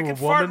love to a woman? I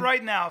can fart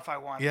right now if I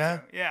want. Yeah.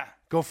 To. Yeah.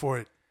 Go for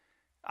it.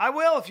 I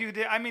will if you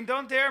dare. I mean,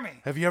 don't dare me.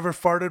 Have you ever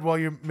farted while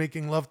you're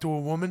making love to a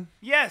woman?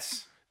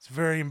 Yes. It's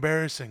very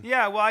embarrassing.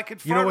 Yeah, well, I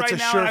could fart right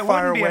now and I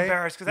wouldn't be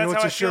embarrassed because that's how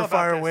I feel about this. You know what's a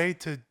surefire way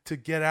to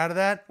get out of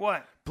that?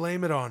 What?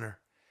 Blame it on her.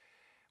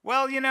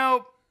 Well,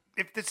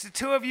 if it's the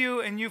two of you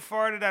and you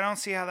farted, I don't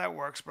see how that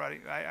works, buddy.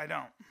 I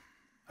don't.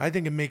 I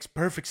think it makes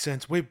perfect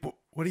sense. Wait,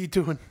 what are you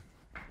doing?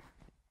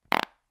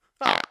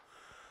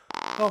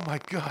 Oh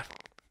my God.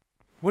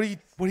 What do you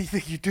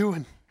think you're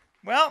doing?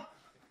 Well,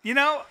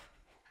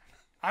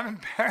 I'm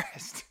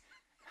embarrassed.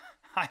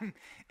 I'm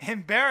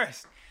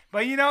embarrassed.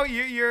 But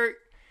you're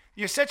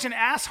such an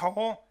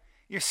asshole.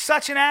 You're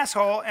such an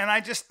asshole, and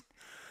I just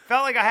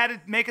felt like I had to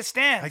make a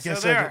stand.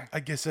 I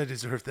guess I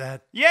deserve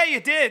that. Yeah, you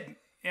did.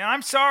 And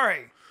I'm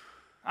sorry.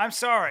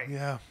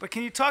 Yeah. But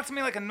can you talk to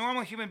me like a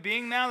normal human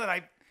being now that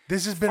I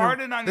This has been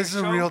farted on this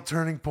your is show? a real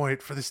turning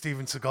point for the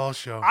Steven Seagal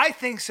show. I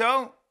think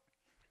so.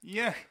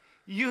 Yeah.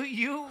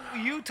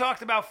 You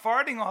talked about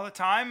farting all the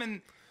time,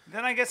 and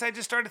then I guess I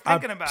just started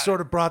thinking about it. I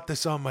sort of brought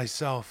this on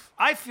myself.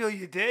 I feel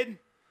you did.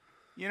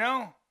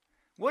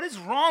 What is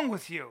wrong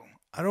with you?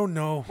 I don't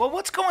know. Well,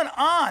 what's going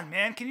on,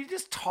 man? Can you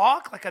just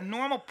talk like a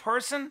normal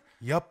person?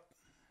 Yep.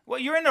 Well,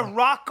 you're into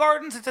rock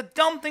gardens? It's a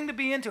dumb thing to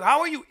be into.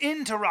 How are you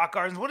into rock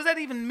gardens? What does that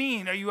even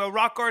mean? Are you a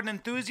rock garden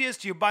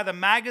enthusiast? Do you buy the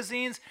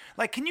magazines?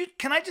 Like,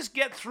 can I just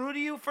get through to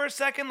you for a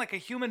second like a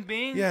human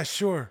being? Yeah,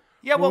 sure.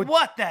 Yeah, well,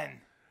 what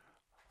then?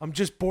 I'm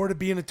just bored of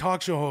being a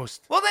talk show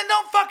host. Well, then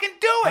don't fucking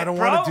do it, I don't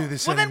bro. want to do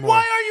this anymore. Well, then why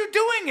are you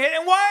doing it?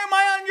 And why am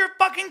I on your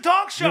fucking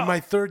talk show? You're my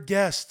third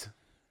guest.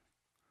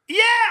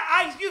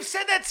 Yeah, you've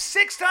said that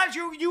 6 times.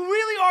 You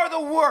really are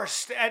the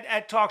worst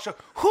at talk show.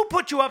 Who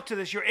put you up to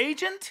this? Your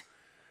agent?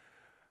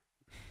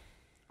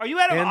 Are you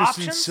out of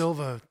Anderson options?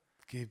 Silva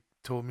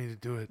told me to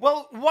do it.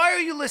 Well, why are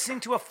you listening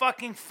to a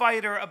fucking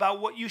fighter about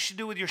what you should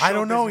do with your show? I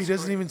don't know. He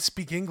doesn't even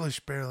speak English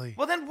barely.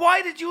 Well, then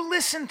why did you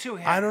listen to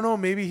him? I don't know.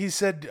 Maybe he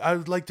said, I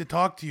would like to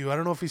talk to you. I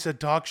don't know if he said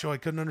talk show. I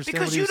couldn't understand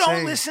because what he was saying. Because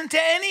you don't listen to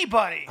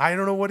anybody. I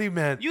don't know what he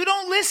meant. You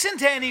don't listen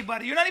to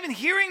anybody. You're not even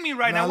hearing me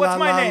right now. What's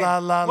my name?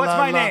 What's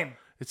my name?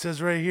 It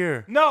says right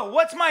here. No,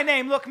 what's my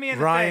name? Look me in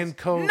the Ryan face.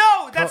 Coe.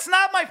 No, that's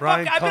not my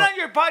fucking... I've been Coe. on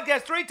your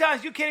podcast 3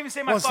 times. You can't even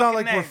say my fucking name. Well, it's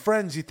not like we're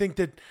friends. You think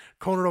that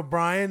Conan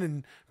O'Brien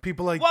and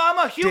people like I'm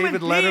a human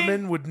David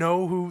Letterman would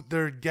know who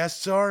their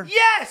guests are?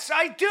 Yes,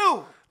 I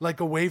do. Like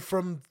away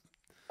from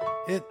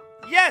it?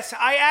 Yes,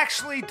 I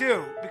actually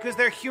do. Because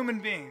they're human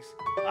beings.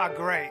 Ah,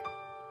 great.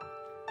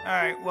 All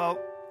right, well,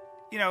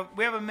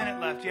 we have a minute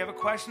left. Do you have a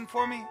question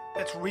for me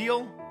that's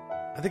real?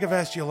 I think I've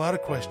asked you a lot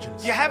of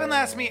questions. You haven't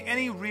asked me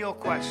any real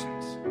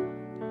questions.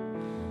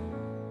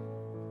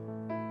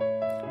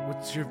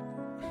 What's your...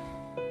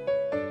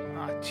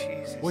 Oh,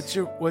 Jesus. What's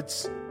you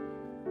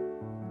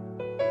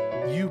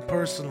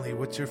personally,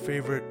 what's your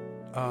favorite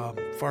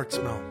fart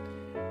smell?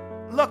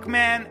 Look,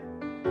 man,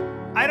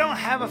 I don't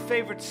have a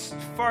favorite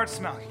fart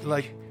smell.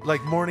 Like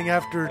morning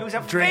after it was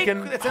a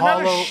drinking fake, it's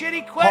another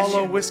shitty question.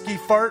 Hollow whiskey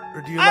fart?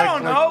 Or do you I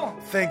don't know.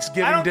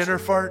 Thanksgiving dinner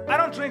fart? I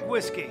don't drink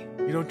whiskey.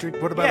 You don't drink...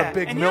 What about a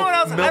big and milk you know what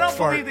else? milk I don't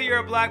fart? believe that you're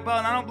a black belt,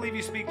 and I don't believe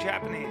you speak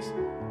Japanese.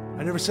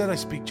 I never said I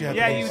speak Japanese.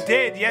 Yeah, you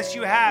did. Yes,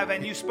 you have,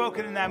 and you spoke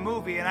it in that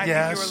movie. And I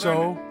think you were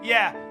learning.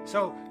 Yeah.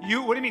 So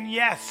you. What do you mean?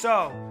 Yes.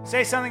 So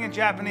say something in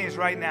Japanese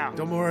right now.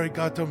 Domo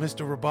arigato,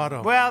 Mr.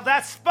 Roboto. Well,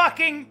 that's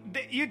fucking.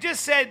 You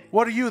just said.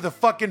 What are you, the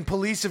fucking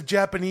police of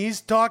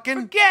Japanese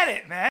talking? Forget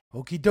it, man.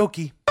 Okie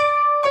dokie.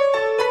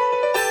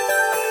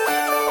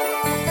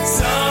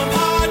 Some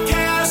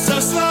podcasts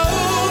are slow,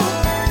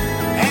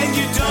 and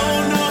you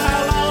don't know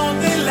how long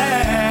they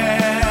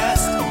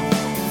last.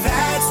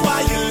 That's why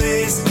you're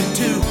listening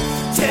to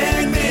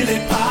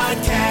 10-Minute Podcast.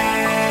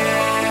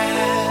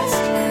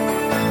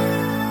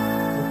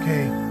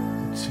 Okay,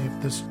 let's see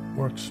if this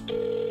works.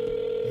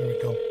 There we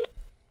go.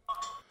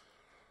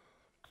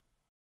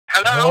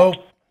 Hello?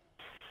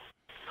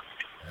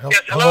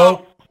 Yes,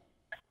 hello?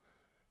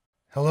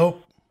 Hello?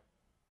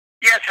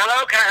 Yes,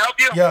 hello? Can I help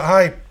you? Yeah,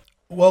 hi.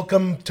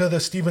 Welcome to the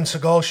Steven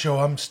Seagal Show.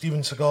 I'm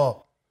Steven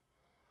Seagal.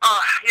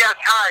 Yes,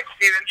 hi,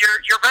 Steven.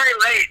 You're very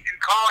late in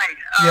calling.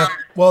 Yeah,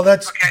 well,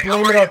 that's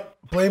okay,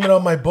 blame it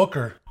on my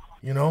booker,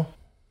 you know?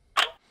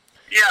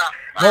 Yeah.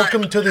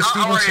 Welcome to the How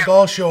Steven are you?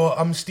 Seagal Show.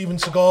 I'm Steven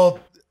Seagal.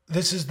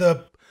 This is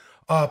the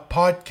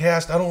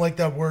podcast. I don't like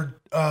that word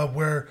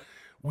where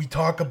we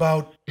talk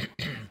about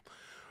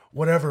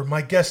whatever.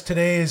 My guest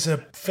today is a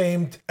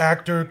famed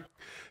actor,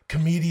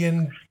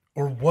 comedian,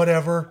 or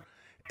whatever,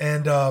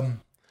 and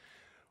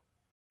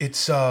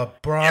it's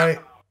Brian.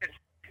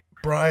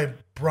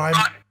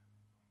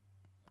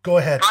 Go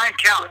ahead. Brian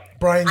Callen.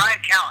 Brian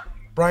Callen.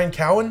 Brian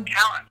Cowan.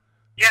 Callen.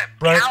 Yeah,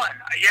 Brian- Callen.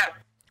 Yeah.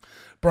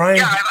 Brian.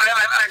 Yeah, I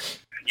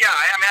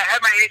had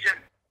my agent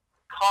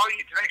call you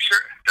to make sure.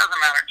 It doesn't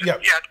matter. Yeah.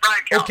 Yeah, it's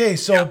Brian Callen. Okay,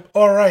 so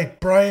all right,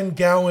 Brian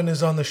Gowan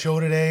is on the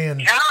show today,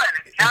 and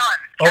Callen.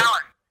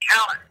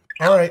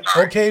 all right,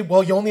 Sorry. okay.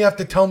 Well, you only have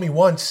to tell me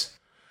once.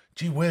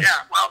 Gee whiz. Yeah,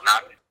 well,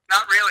 not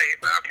really,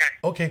 but okay.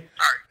 Okay.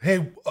 Sorry. Hey,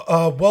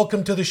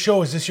 welcome to the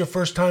show. Is this your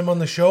first time on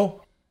the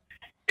show?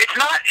 It's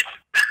not.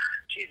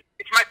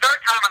 It's my third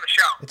time on the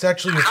show. It's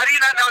actually. How do you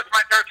not know it's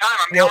my third time?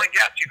 I'm the only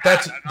guest you've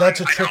that's had. that's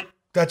a I trick. don't.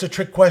 That's a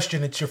trick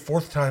question. It's your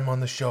fourth time on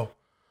the show.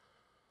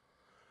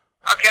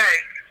 Okay,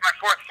 it's my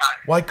fourth time.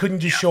 Why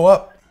couldn't you show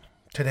up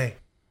today?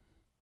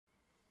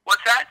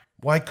 What's that?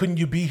 Why couldn't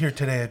you be here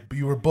today?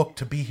 You were booked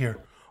to be here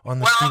on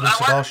the Well, Steven I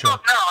Seagal wasn't Show.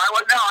 booked. No,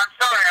 I'm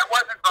sorry, I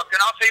wasn't booked.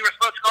 And also, you were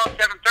supposed to call at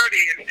 7:30.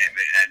 And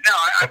no,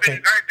 I've Okay.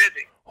 been very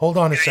busy. Hold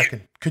on a Yeah,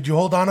 second. Could you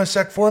hold on a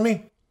sec for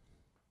me?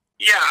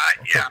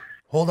 Yeah.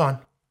 Hold on.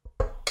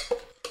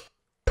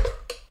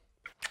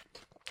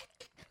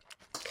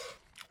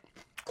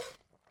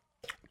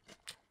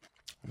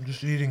 I'm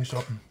just eating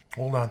something.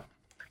 Hold on.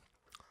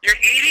 You're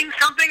eating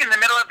something in the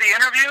middle of the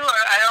interview?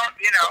 I don't.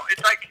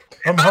 It's like.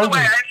 I'm by hungry. the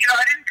way, I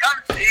didn't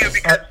come to you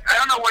because I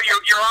don't know where you're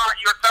on.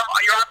 You're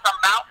on some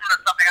mountain or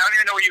something. I don't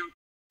even know where you.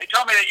 They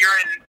told me that you're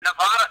in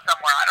Nevada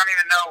somewhere. I don't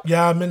even know.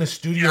 Yeah, I'm in a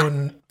studio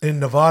in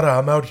Nevada.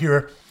 I'm out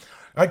here.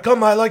 I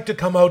like to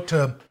come out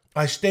to.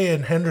 I stay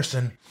in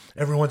Henderson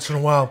every once in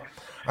a while.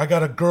 I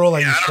got a girl I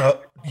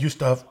used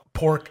to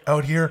pork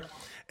out here,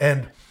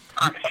 and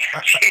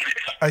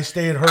I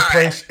stay at her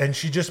place, and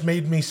she just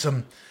made me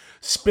some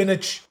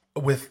spinach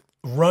with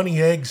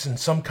runny eggs and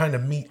some kind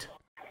of meat.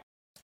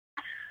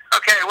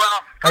 Okay,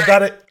 well.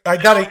 I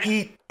gotta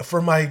eat for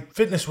my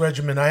fitness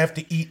regimen. I have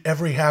to eat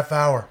every half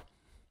hour.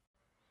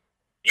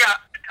 Yeah,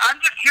 I'm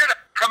just here to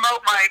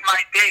promote my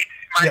dates,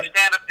 my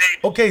stand-up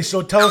dates. Okay,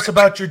 so tell us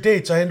about your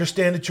dates. I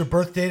understand it's your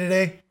birthday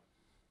today.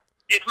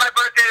 It's my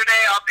birthday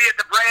today. I'll be at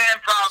the Brea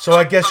Improv. So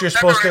I guess from you're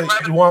supposed to. February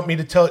 11th. You want me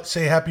to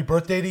say happy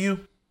birthday to you?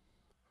 Go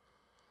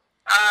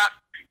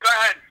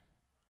ahead.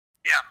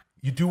 Yeah.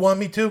 You do want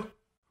me to?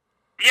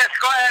 Yes,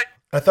 go ahead.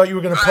 I thought you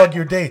were going to plug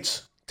your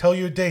dates. Tell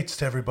your dates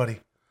to everybody.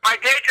 My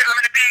dates are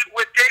going to be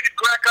with David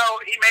Greco.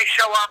 He may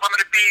show up. I'm going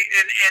to be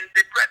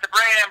at the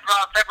Brea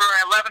Improv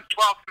February 11th,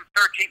 12th, and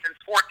 13th, and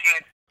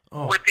 14th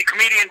with the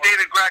comedian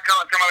David Greco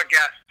and some other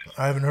guests.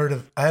 I haven't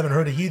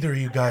heard of either of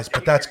you guys,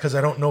 but that's because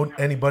I don't know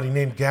anybody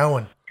named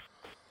Gowan.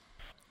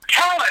 It's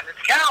Callen.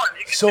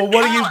 So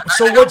what are you?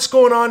 So what's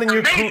going on in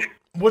your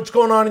what's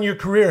going on in your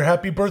career?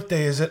 Happy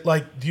birthday! Is it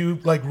like do you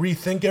like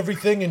rethink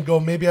everything and go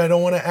maybe I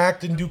don't want to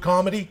act and do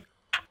comedy?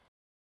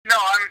 No,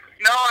 I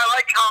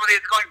like comedy.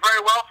 It's going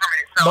very well for me.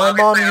 So My mom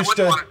obviously I used wouldn't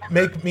to want to.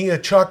 make me a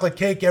chocolate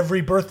cake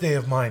every birthday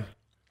of mine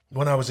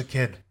when I was a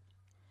kid.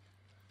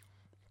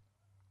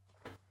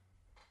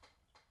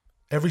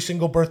 Every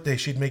single birthday,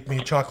 she'd make me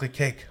a chocolate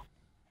cake.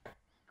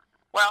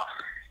 Well,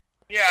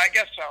 yeah, I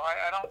guess so.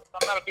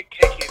 I'm not a big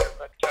cake eater,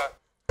 but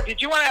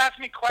did you want to ask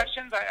me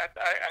questions?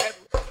 I had.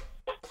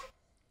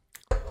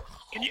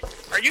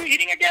 Are you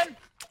eating again?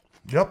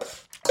 Yep.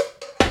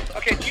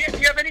 Okay. Do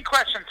you have any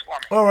questions for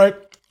me? All right.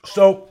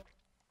 So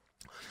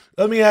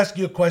let me ask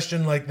you a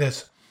question like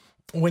this: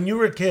 when you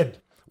were a kid,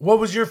 what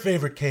was your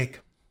favorite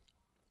cake?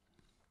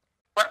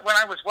 When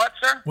I was what,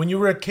 sir? When you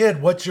were a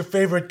kid, what's your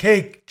favorite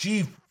cake?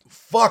 Gee,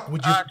 fuck,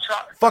 would you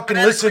fucking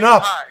banana listen cream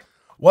up? pie.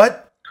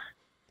 What?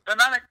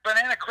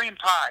 Banana cream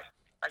pie,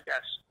 I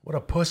guess. What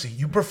a pussy.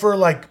 You prefer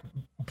like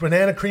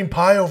banana cream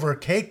pie over a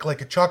cake, like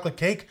a chocolate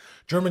cake?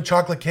 German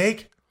chocolate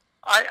cake?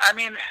 I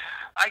mean,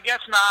 I guess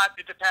not.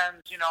 It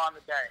depends, on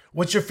the day.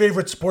 What's your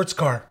favorite sports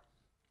car?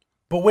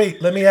 But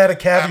wait, let me add a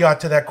caveat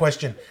to that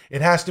question.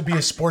 It has to be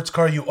a sports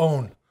car you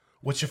own.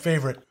 What's your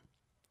favorite?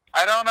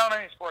 I don't own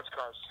any sports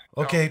cars.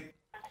 Okay.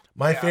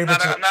 My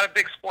favorite's... I'm not a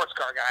big sports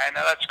car guy. I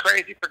know that's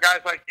crazy for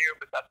guys like you,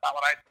 but that's not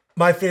what I do.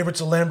 My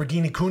favorite's a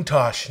Lamborghini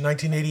Countach,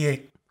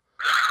 1988.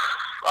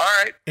 All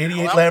right.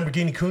 88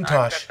 Lamborghini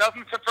Countach. That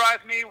doesn't surprise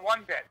me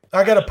one bit.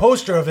 I got a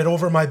poster of it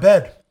over my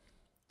bed.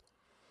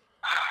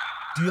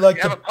 Do you like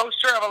you have a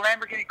poster of a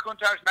Lamborghini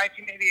Countach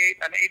 1988,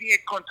 an 88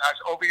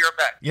 Countach over your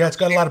bed? Yeah, it's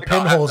got a lot of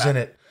pinholes in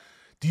it.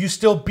 Do you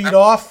still beat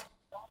off?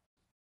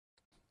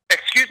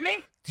 Excuse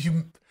me?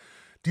 Do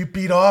you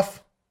beat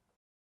off?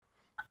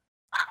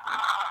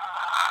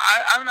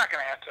 I'm not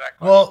going to answer that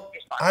question. Well,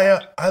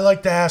 I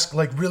like to ask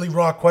like really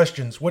raw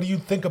questions. What do you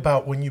think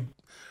about when you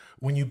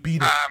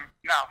beat it?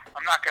 No,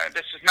 I'm not going to.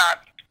 This is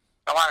not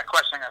the line of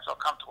questioning I feel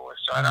comfortable with,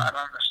 so I don't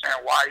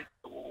understand why.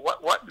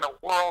 What in the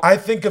world? I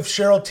think of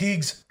Cheryl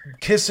Tiegs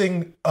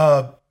kissing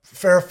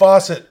Farrah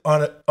Fawcett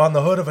on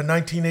the hood of a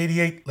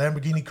 1988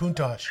 Lamborghini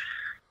Countach.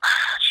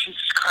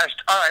 Jesus Christ!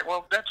 All right,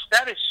 well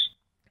that is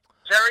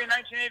very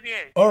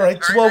 1988. All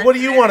right, so well, what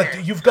do you want to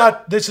do? You've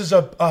got this is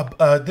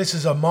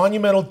a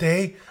monumental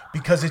day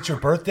because it's your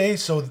birthday.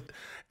 So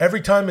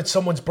every time it's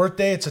someone's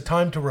birthday, it's a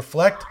time to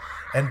reflect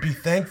and be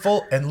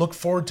thankful and look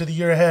forward to the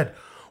year ahead.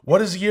 What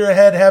does the year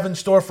ahead have in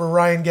store for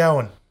Ryan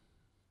Gowan?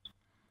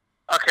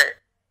 Okay,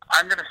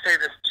 I'm going to say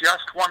this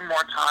just one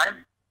more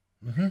time.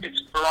 Mm-hmm.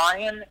 It's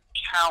Brian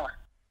Callen.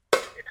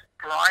 It's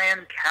Brian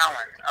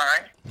Callen, all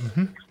right?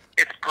 Mm-hmm.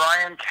 It's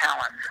Brian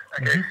Callen,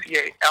 okay? Mm-hmm.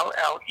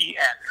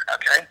 C-A-L-L-E-N,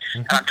 okay? Mm-hmm.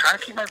 And I'm trying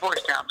to keep my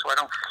voice down so I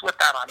don't flip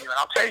out on you. And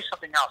I'll tell you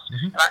something else,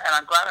 and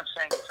I'm glad I'm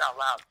saying this out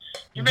loud.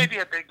 You may be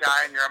a big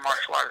guy and you're a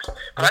martial artist,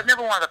 but I've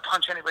never wanted to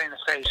punch anybody in the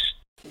face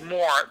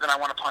more than I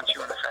want to punch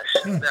you in the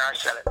face. There, I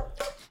said it.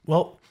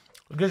 Well,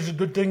 I guess it's a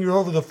good thing you're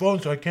over the phone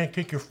so I can't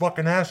kick your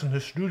fucking ass in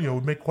this studio. It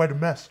would make quite a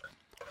mess.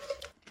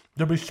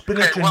 There'll be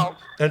spinach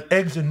and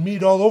eggs and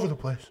meat all over the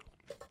place.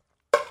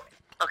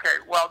 Okay,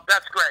 well,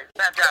 that's great.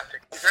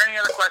 Fantastic. Is there any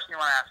other question you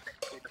want to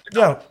ask me?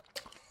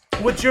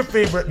 Yeah. What's your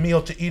favorite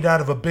meal to eat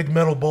out of a big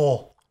metal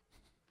bowl?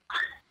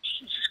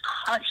 Jesus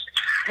Christ.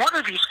 What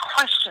are these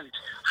questions?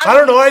 I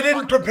don't know. I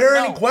didn't prepare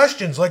any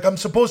questions. Like, I'm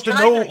supposed to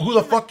know who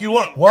the fuck you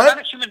are. What? You're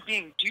not a human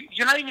being.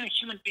 You're not even a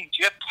human being.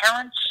 Do you have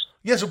parents?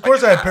 Yes, of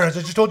course I have parents.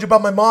 I just told you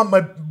about my mom,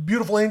 my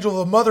beautiful angel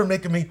of a mother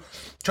making me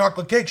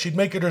chocolate cake. She'd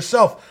make it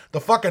herself.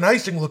 The fucking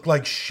icing looked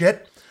like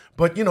shit,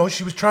 but,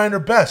 she was trying her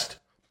best.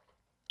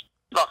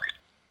 Look.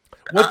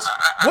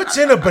 What's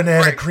in a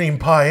banana cream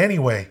pie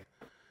anyway?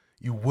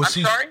 You wussy.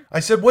 I'm sorry? I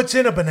said, what's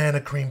in a banana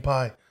cream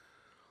pie?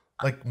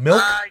 Like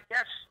milk? I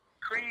guess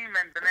cream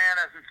and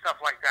bananas and stuff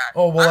like that.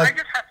 Oh, well, I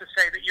just have to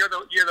say that you're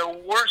the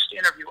worst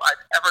interview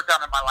I've ever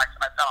done in my life,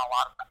 and I've done a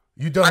lot of them.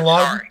 You've done a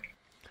lot of them?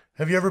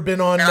 Have you ever been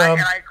on... And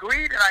I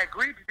agreed to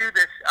do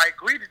this. I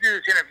agreed to do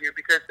this interview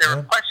because there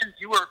were questions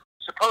you were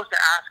supposed to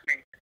ask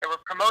me that were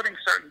promoting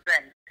certain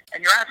things.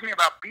 And you're asking me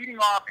about beating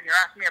off, and you're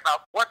asking me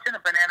about what's in a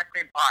banana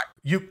cream pie.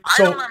 I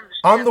don't understand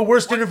I'm the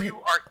worst interview you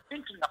are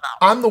thinking about.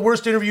 I'm the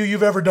worst interview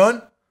you've ever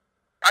done?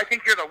 I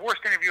think you're the worst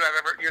interview I've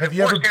ever... You're the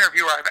worst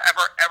interviewer I've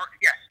ever...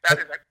 Yes, that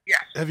is a...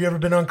 Yes. Have you ever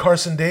been on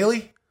Carson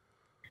Daly?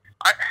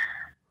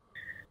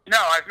 No,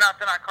 I've not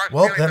been on Carson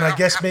Daly. Well, then I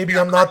guess maybe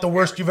I'm not the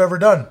worst you've ever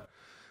done.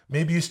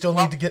 Maybe you still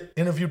need to get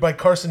interviewed by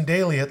Carson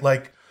Daly at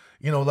like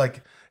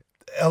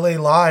LA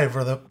Live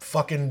or the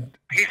fucking...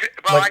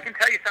 I can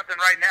tell you something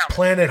right now.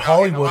 Planet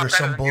Hollywood or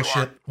some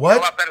bullshit. What? He's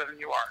a lot better than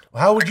you are.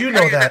 How would you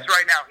know that?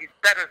 Right now, he's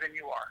better than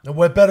you are.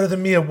 What better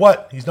than me at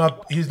what? He's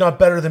not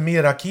better than me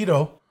at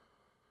Aikido.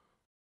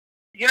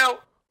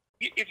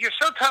 If you're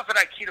so tough at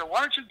Aikido,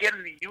 why don't you get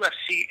in the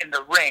UFC in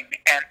the ring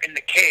and in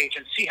the cage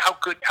and see how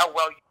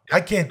well you do?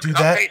 I can't do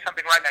that. I'll tell you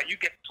something right now. You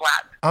get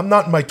flattened. I'm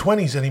not in my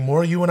 20s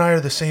anymore. You and I are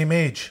the same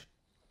age.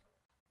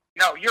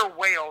 No, you're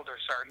way older,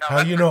 sir. No, how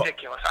that's you know?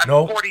 Ridiculous. I'm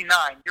 49.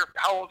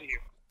 How old are you?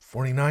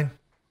 49.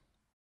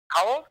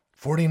 How old?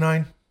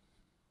 49.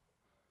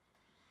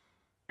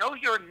 No,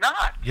 you're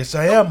not. Yes,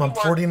 I am. I'm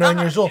 49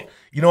 years old.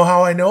 You know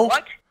how I know?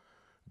 What?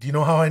 Do you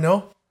know how I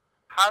know?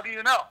 How do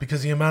you know?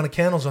 Because the amount of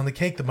candles on the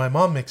cake that my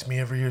mom makes me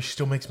every year, she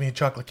still makes me a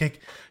chocolate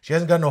cake. She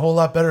hasn't gotten a whole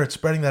lot better at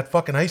spreading that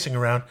fucking icing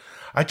around.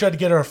 I tried to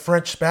get her a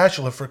French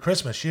spatula for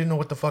Christmas. She didn't know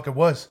what the fuck it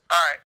was. All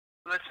right.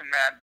 Listen,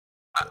 man.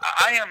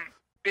 I am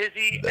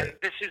busy, and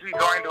this isn't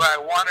going the way I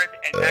wanted,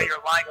 and now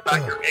you're lying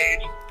about your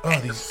age.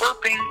 And you're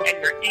burping,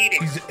 and you're eating.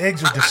 These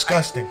eggs are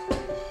disgusting.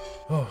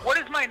 What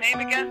is my name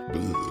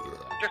again?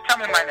 Just tell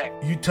me my name.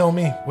 You tell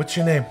me. What's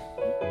your name?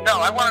 No,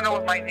 I want to know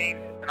what my name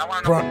is, and I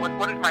want to know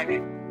what is my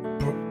name.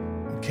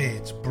 Okay,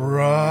 it's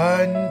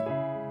Bran,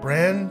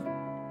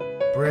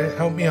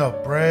 help me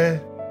out,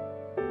 Brad.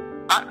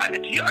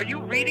 Are you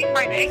reading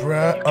my name?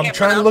 I'm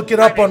trying to look it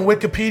up on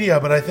Wikipedia,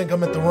 but I think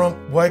I'm at the wrong...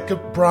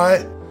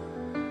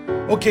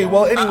 Okay,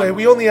 well, anyway,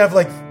 we only have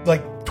like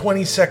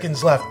 20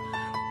 seconds left.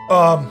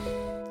 I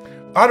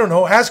don't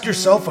know, ask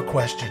yourself a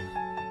question.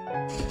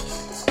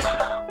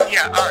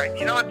 Yeah, all right.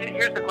 You know what?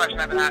 Here's the question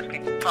I've been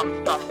asking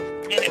from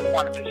minute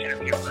one of this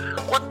interview.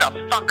 What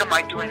the fuck am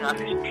I doing on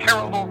this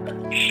terrible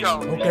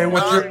show? Okay,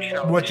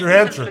 what's your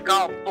answer?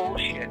 Seagal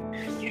bullshit.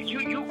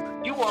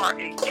 You are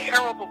a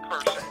terrible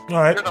person.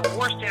 All right. You're the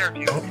worst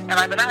interview. And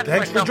I've been asking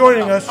Thanks myself, for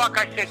joining what us. the fuck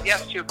I said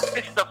yes to.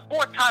 This is the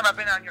 4th time I've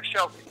been on your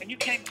show, and you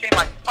can't even say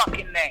my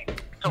fucking name.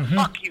 So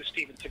fuck you,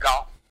 Steven Seagal.